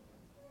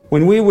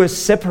 When we were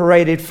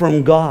separated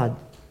from God,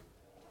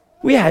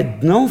 we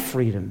had no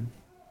freedom.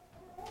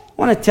 I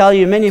want to tell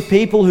you, many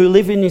people who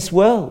live in this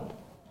world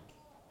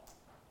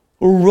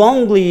are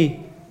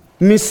wrongly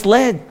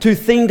misled to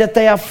think that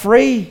they are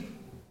free,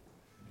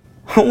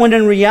 when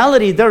in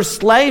reality they're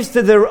slaves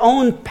to their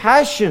own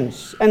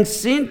passions and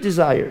sin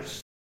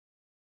desires.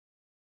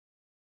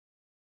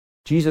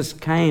 Jesus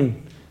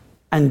came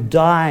and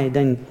died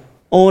in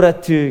order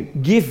to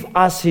give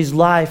us His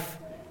life,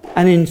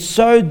 and in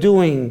so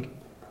doing,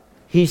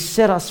 He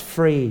set us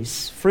free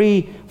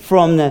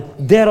from the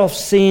debt of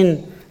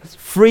sin,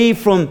 free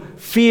from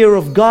fear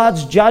of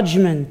God's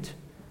judgment,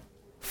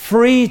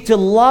 free to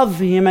love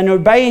Him and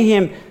obey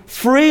Him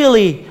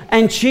freely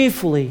and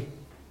cheerfully.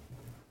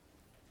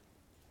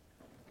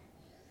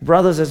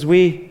 Brothers, as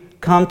we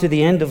come to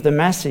the end of the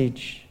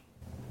message,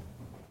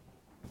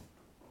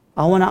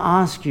 I want to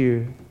ask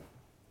you,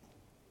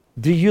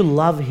 do you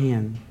love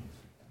Him?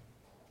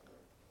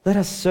 Let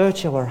us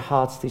search our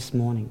hearts this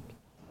morning.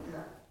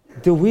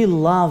 Do we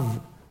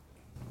love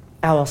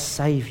our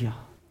Savior,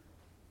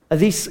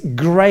 this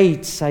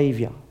great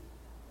Savior?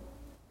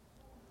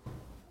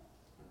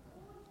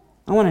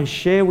 I want to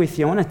share with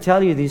you, I want to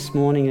tell you this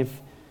morning,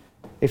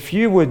 if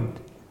you would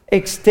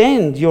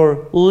extend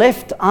your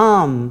left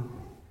arm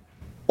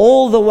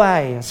all the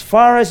way, as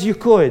far as you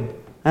could,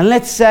 and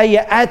let's say you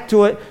add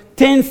to it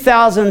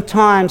 10,000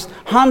 times,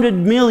 100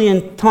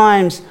 million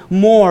times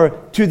more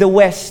to the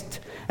west,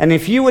 and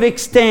if you would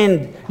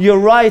extend your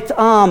right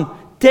arm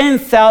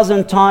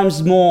 10,000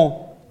 times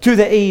more to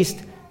the east,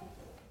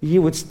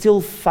 you would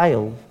still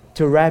fail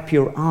to wrap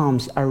your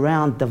arms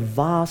around the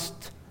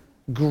vast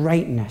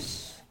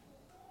greatness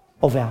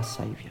of our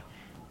Savior.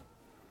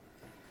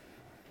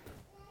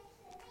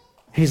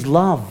 His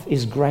love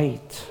is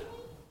great,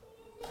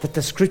 that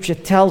the Scripture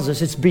tells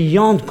us it's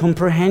beyond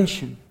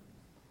comprehension.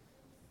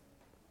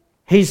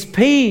 His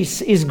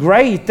peace is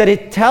great, that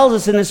it tells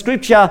us in the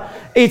Scripture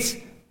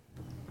it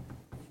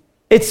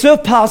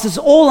surpasses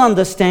all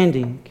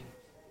understanding.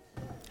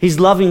 His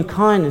loving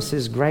kindness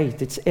is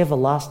great, it's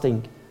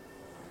everlasting.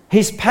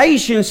 His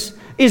patience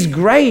is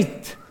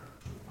great,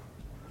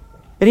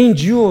 it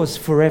endures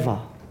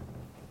forever.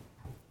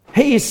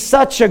 He is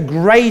such a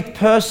great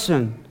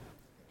person.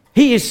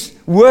 He is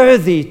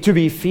worthy to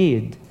be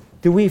feared.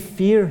 Do we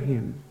fear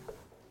Him?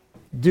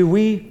 Do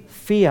we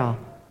fear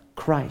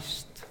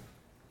Christ?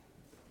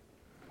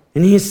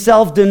 In His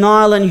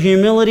self-denial and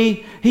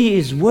humility, He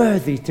is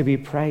worthy to be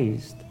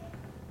praised.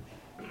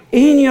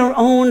 In your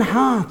own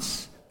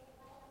hearts,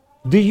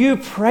 do you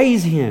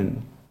praise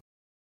Him?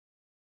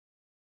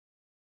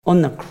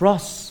 On the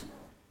cross,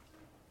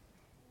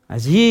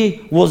 as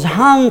He was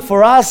hung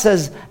for us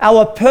as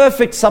our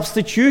perfect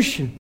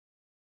substitution,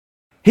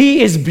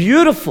 He is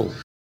beautiful.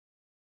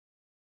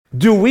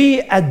 Do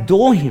we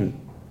adore Him?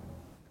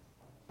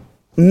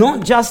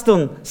 Not just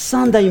on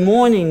Sunday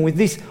morning with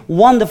these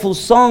wonderful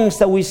songs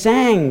that we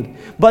sang,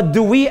 but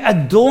do we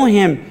adore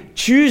Him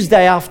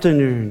Tuesday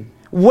afternoon,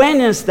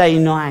 Wednesday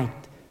night,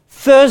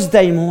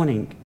 Thursday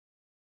morning?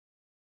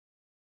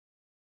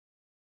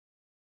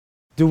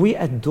 Do we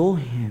adore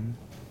Him?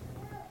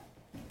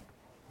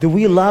 Do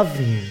we love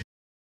Him?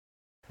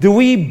 Do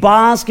we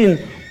bask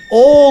in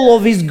all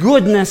of His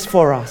goodness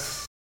for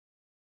us?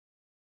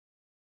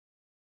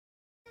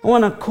 I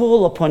want to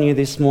call upon you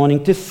this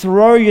morning to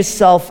throw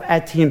yourself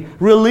at Him,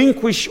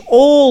 relinquish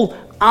all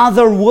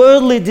other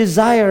worldly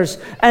desires,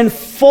 and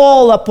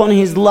fall upon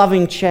His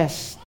loving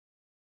chest.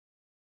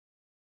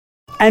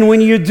 And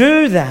when you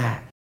do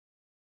that,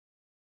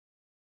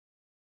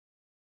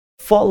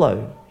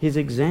 follow His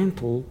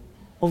example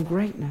of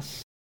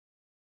greatness.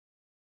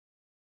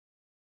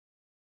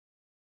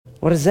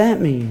 What does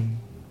that mean?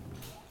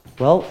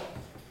 Well,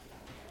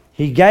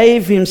 He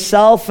gave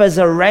Himself as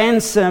a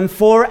ransom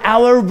for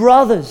our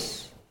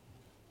brothers,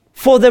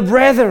 for the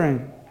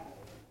brethren.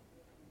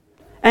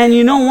 And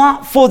you know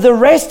what? For the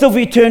rest of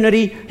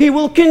eternity, He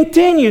will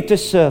continue to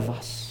serve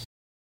us.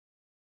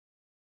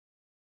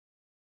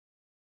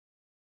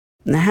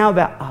 Now, how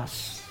about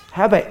us?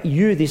 How about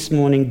you this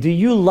morning? Do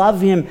you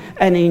love Him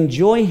and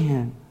enjoy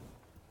Him?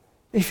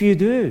 If you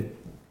do,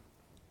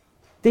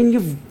 then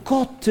you've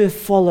got to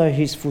follow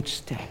His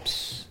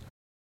footsteps.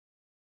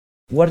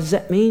 What does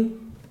that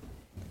mean?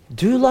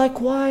 Do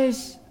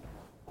likewise.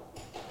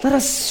 Let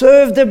us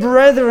serve the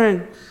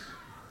brethren.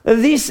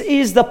 This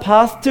is the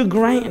path to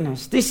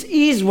greatness. This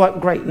is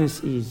what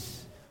greatness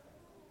is.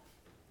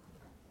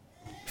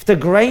 If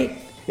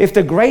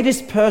the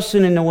greatest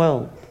person in the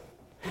world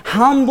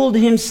humbled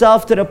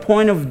himself to the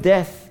point of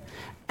death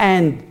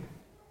and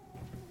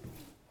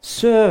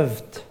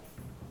served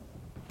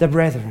the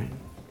brethren,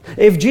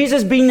 if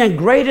Jesus being the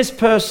greatest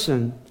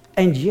person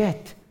and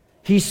yet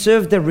He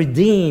served the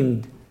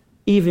redeemed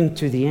even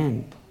to the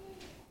end,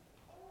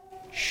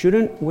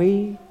 shouldn't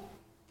we,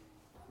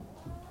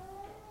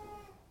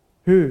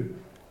 who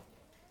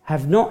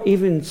have not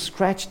even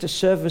scratched the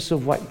surface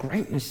of what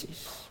greatness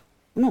is,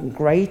 we're not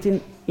great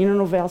in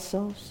and of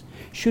ourselves,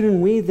 shouldn't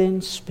we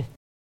then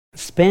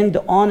spend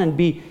on and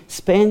be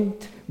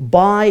spent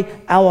by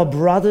our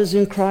brothers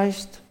in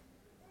Christ?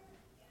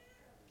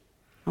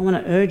 I want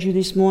to urge you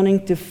this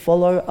morning to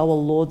follow our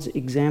Lord's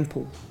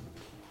example.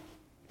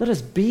 Let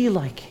us be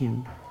like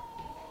Him.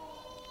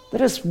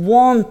 Let us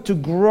want to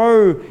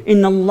grow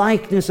in the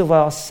likeness of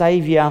our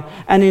Savior.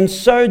 And in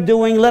so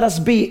doing, let us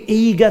be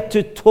eager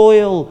to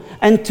toil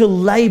and to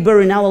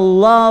labor in our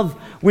love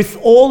with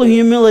all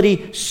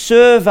humility,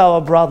 serve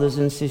our brothers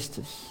and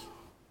sisters.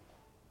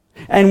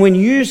 And when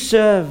you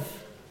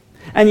serve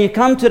and you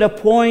come to the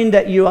point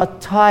that you are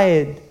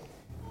tired,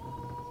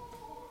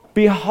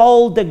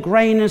 behold the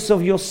greatness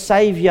of your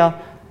Savior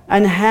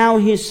and how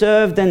He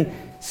served, and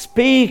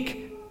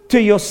speak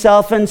to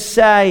yourself and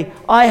say,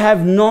 I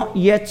have not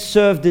yet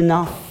served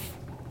enough.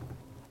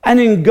 And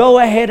then go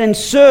ahead and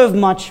serve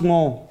much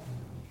more.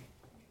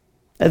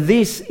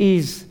 This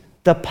is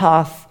the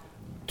path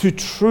to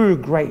true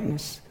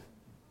greatness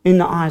in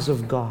the eyes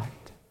of God.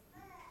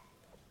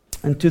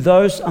 And to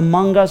those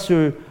among us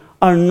who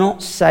are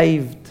not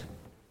saved,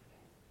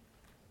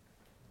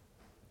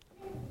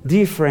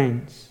 dear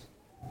friends,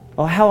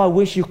 oh, how I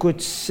wish you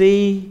could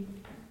see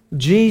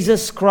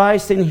Jesus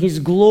Christ in His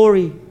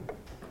glory.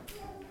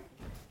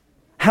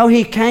 How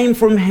He came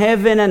from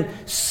heaven and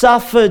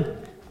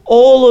suffered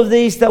all of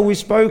these that we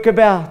spoke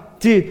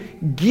about to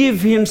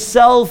give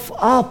Himself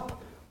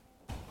up.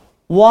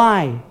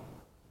 Why?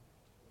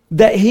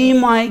 That He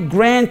might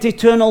grant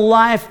eternal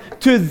life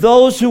to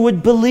those who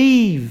would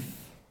believe.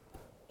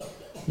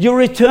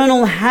 Your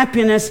eternal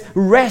happiness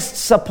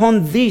rests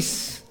upon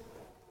this.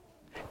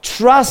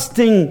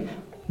 Trusting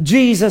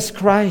Jesus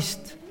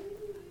Christ,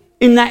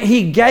 in that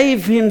He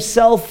gave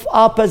Himself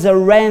up as a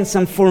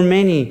ransom for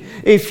many.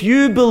 If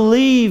you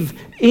believe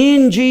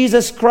in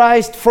Jesus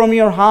Christ from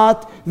your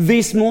heart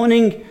this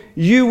morning,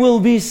 you will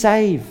be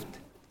saved.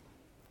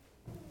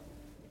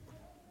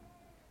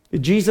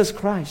 Jesus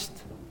Christ,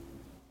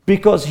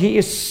 because He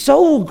is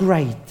so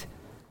great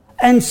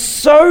and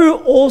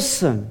so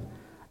awesome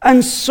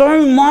and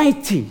so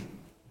mighty,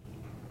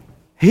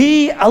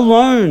 He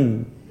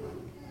alone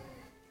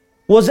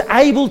was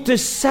able to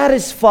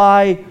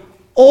satisfy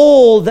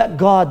all that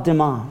God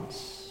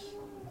demands.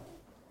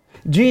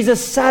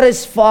 Jesus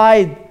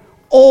satisfied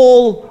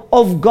all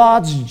of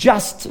God's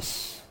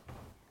justice.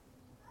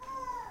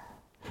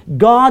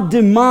 God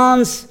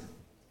demands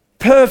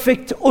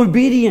perfect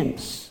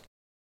obedience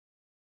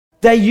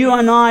that you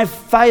and I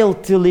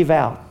failed to live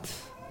out.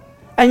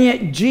 And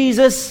yet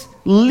Jesus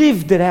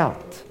lived it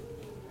out.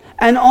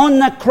 And on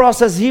the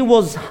cross, as He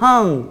was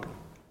hung,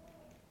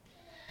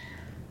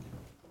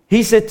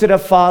 He said to the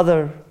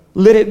Father,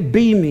 let it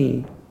be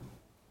me.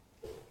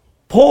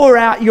 Pour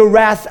out your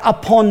wrath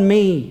upon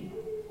me.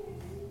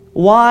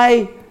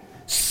 Why?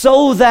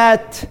 So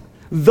that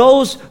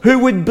those who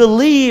would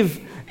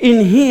believe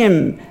in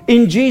Him,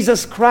 in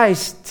Jesus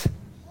Christ,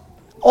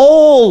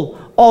 all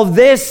of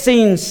their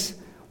sins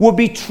would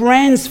be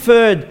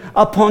transferred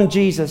upon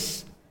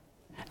Jesus.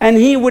 And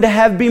He would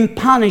have been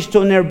punished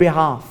on their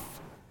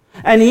behalf.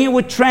 And He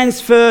would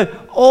transfer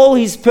all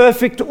His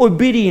perfect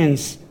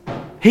obedience,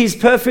 His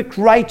perfect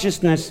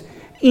righteousness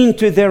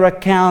into their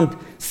account,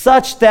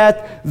 such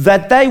that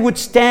they would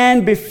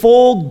stand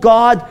before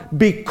God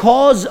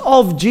because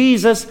of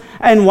Jesus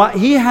and what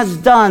He has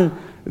done.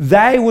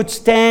 They would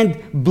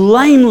stand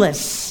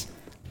blameless,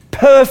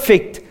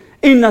 perfect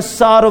in the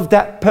sight of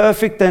that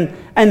perfect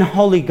and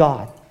holy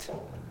God.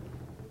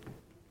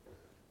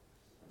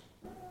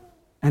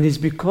 And it's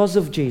because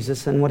of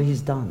Jesus and what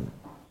He's done.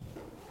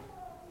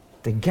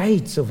 The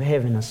gates of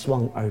heaven are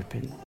swung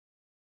open.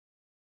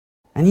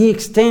 And He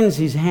extends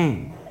His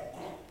hand.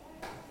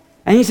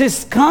 And He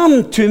says,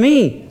 come to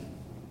me.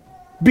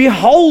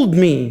 Behold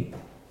me.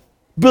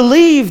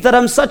 Believe that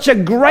I'm such a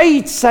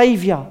great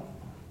Savior.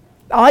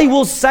 I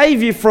will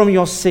save you from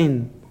your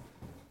sin.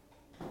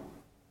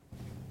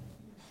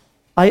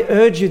 I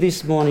urge you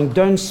this morning,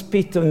 don't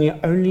spit on your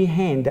only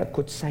hand that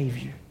could save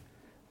you.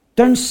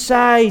 Don't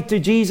say to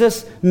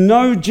Jesus,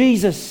 no,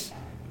 Jesus,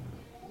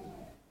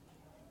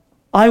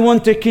 I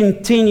want to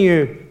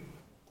continue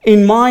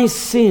in my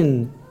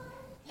sin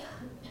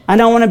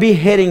and I want to be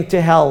heading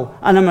to hell,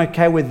 and I'm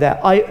okay with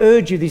that. I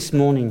urge you this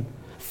morning,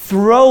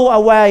 throw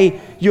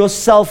away your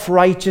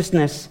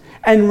self-righteousness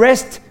and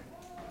rest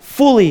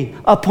fully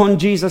upon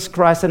Jesus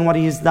Christ and what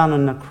He has done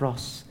on the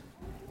cross.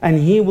 And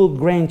He will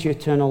grant you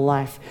eternal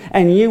life.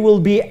 And you will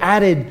be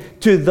added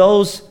to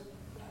those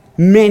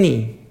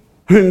many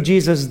whom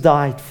Jesus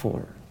died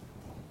for.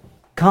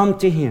 Come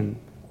to Him.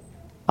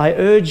 I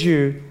urge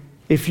you,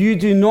 if you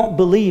do not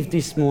believe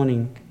this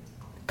morning,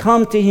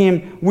 come to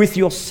Him with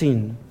your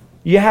sin.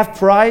 You have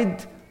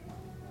pride?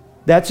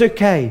 That's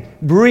okay.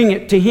 Bring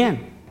it to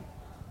Him.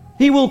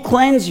 He will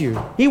cleanse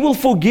you. He will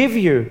forgive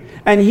you.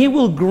 And He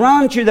will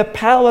grant you the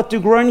power to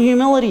grow in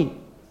humility.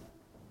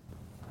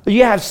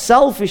 You have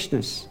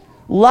selfishness,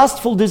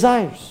 lustful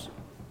desires.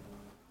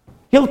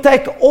 He'll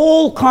take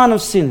all kind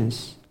of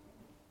sinners.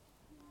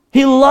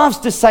 He loves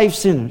to save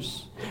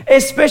sinners,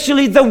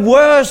 especially the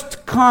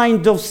worst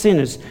kind of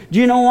sinners. Do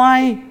you know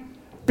why?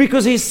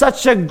 Because He's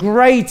such a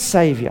great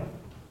Savior.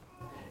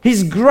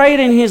 He's great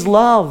in His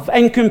love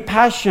and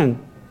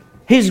compassion.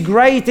 He's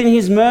great in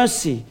His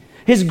mercy.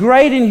 He's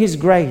great in His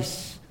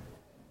grace.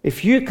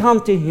 If you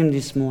come to Him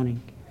this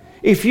morning,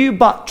 if you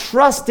but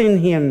trust in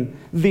Him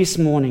this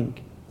morning,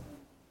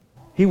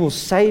 He will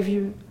save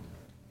you,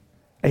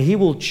 and He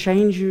will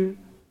change you,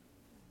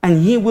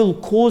 and He will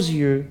cause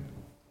you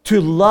to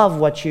love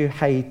what you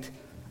hate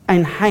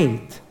and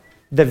hate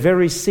the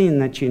very sin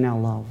that you now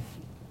love.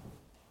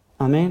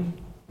 Amen?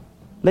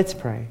 Let's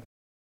pray.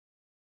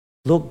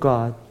 Lord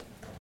God,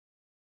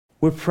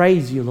 we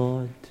praise You,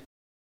 Lord.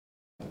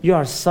 You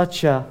are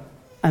such a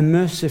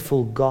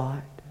merciful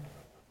God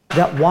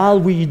that while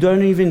we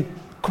don't even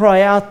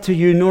cry out to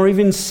You nor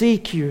even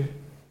seek You,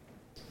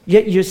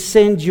 yet You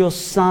send Your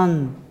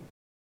Son,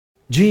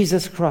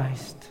 Jesus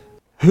Christ,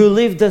 who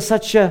lived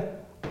such a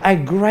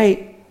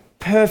great,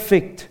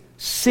 perfect,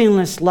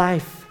 sinless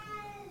life.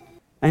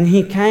 And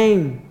He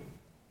came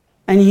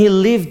and He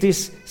lived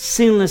this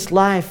sinless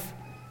life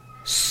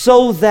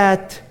so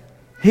that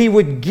He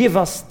would give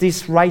us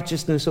this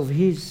righteousness of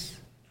His.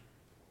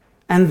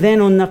 And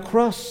then on the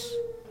cross,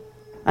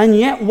 and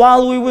yet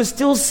while we were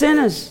still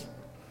sinners,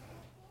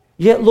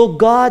 yet Lord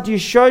God, You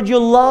showed Your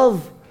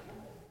love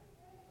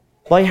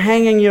by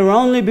hanging Your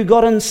only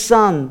begotten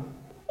Son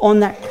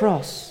on that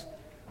cross.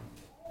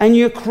 And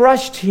You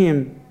crushed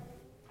Him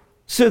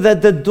so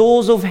that the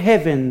doors of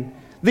heaven,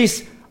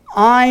 these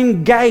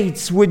iron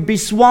gates, would be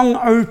swung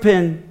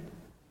open,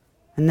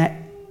 and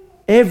that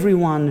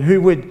everyone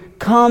who would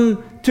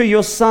come to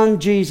Your Son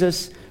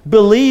Jesus,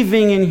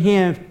 believing in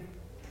Him,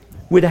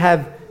 would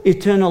have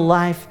eternal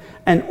life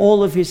and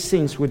all of his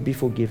sins would be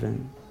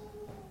forgiven.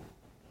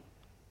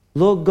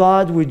 Lord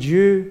God, would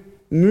You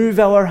move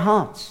our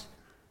hearts,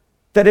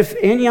 that if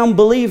any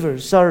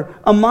unbelievers are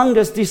among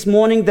us this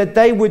morning, that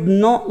they would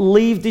not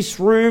leave this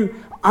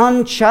room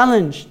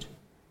unchallenged,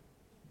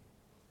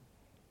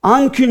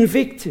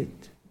 unconvicted,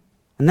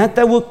 and that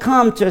they will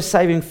come to a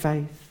saving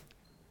faith.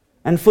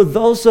 And for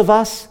those of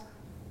us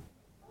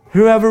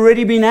who have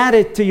already been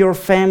added to Your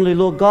family,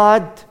 Lord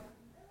God,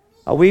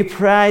 we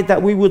pray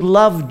that we would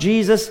love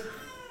Jesus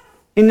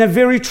in the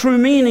very true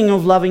meaning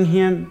of loving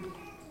Him,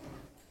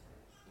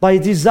 by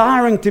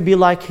desiring to be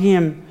like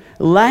Him,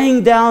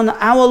 laying down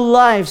our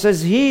lives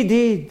as He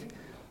did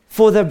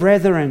for the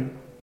brethren.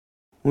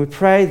 We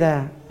pray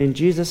that in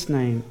Jesus'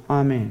 name.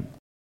 Amen.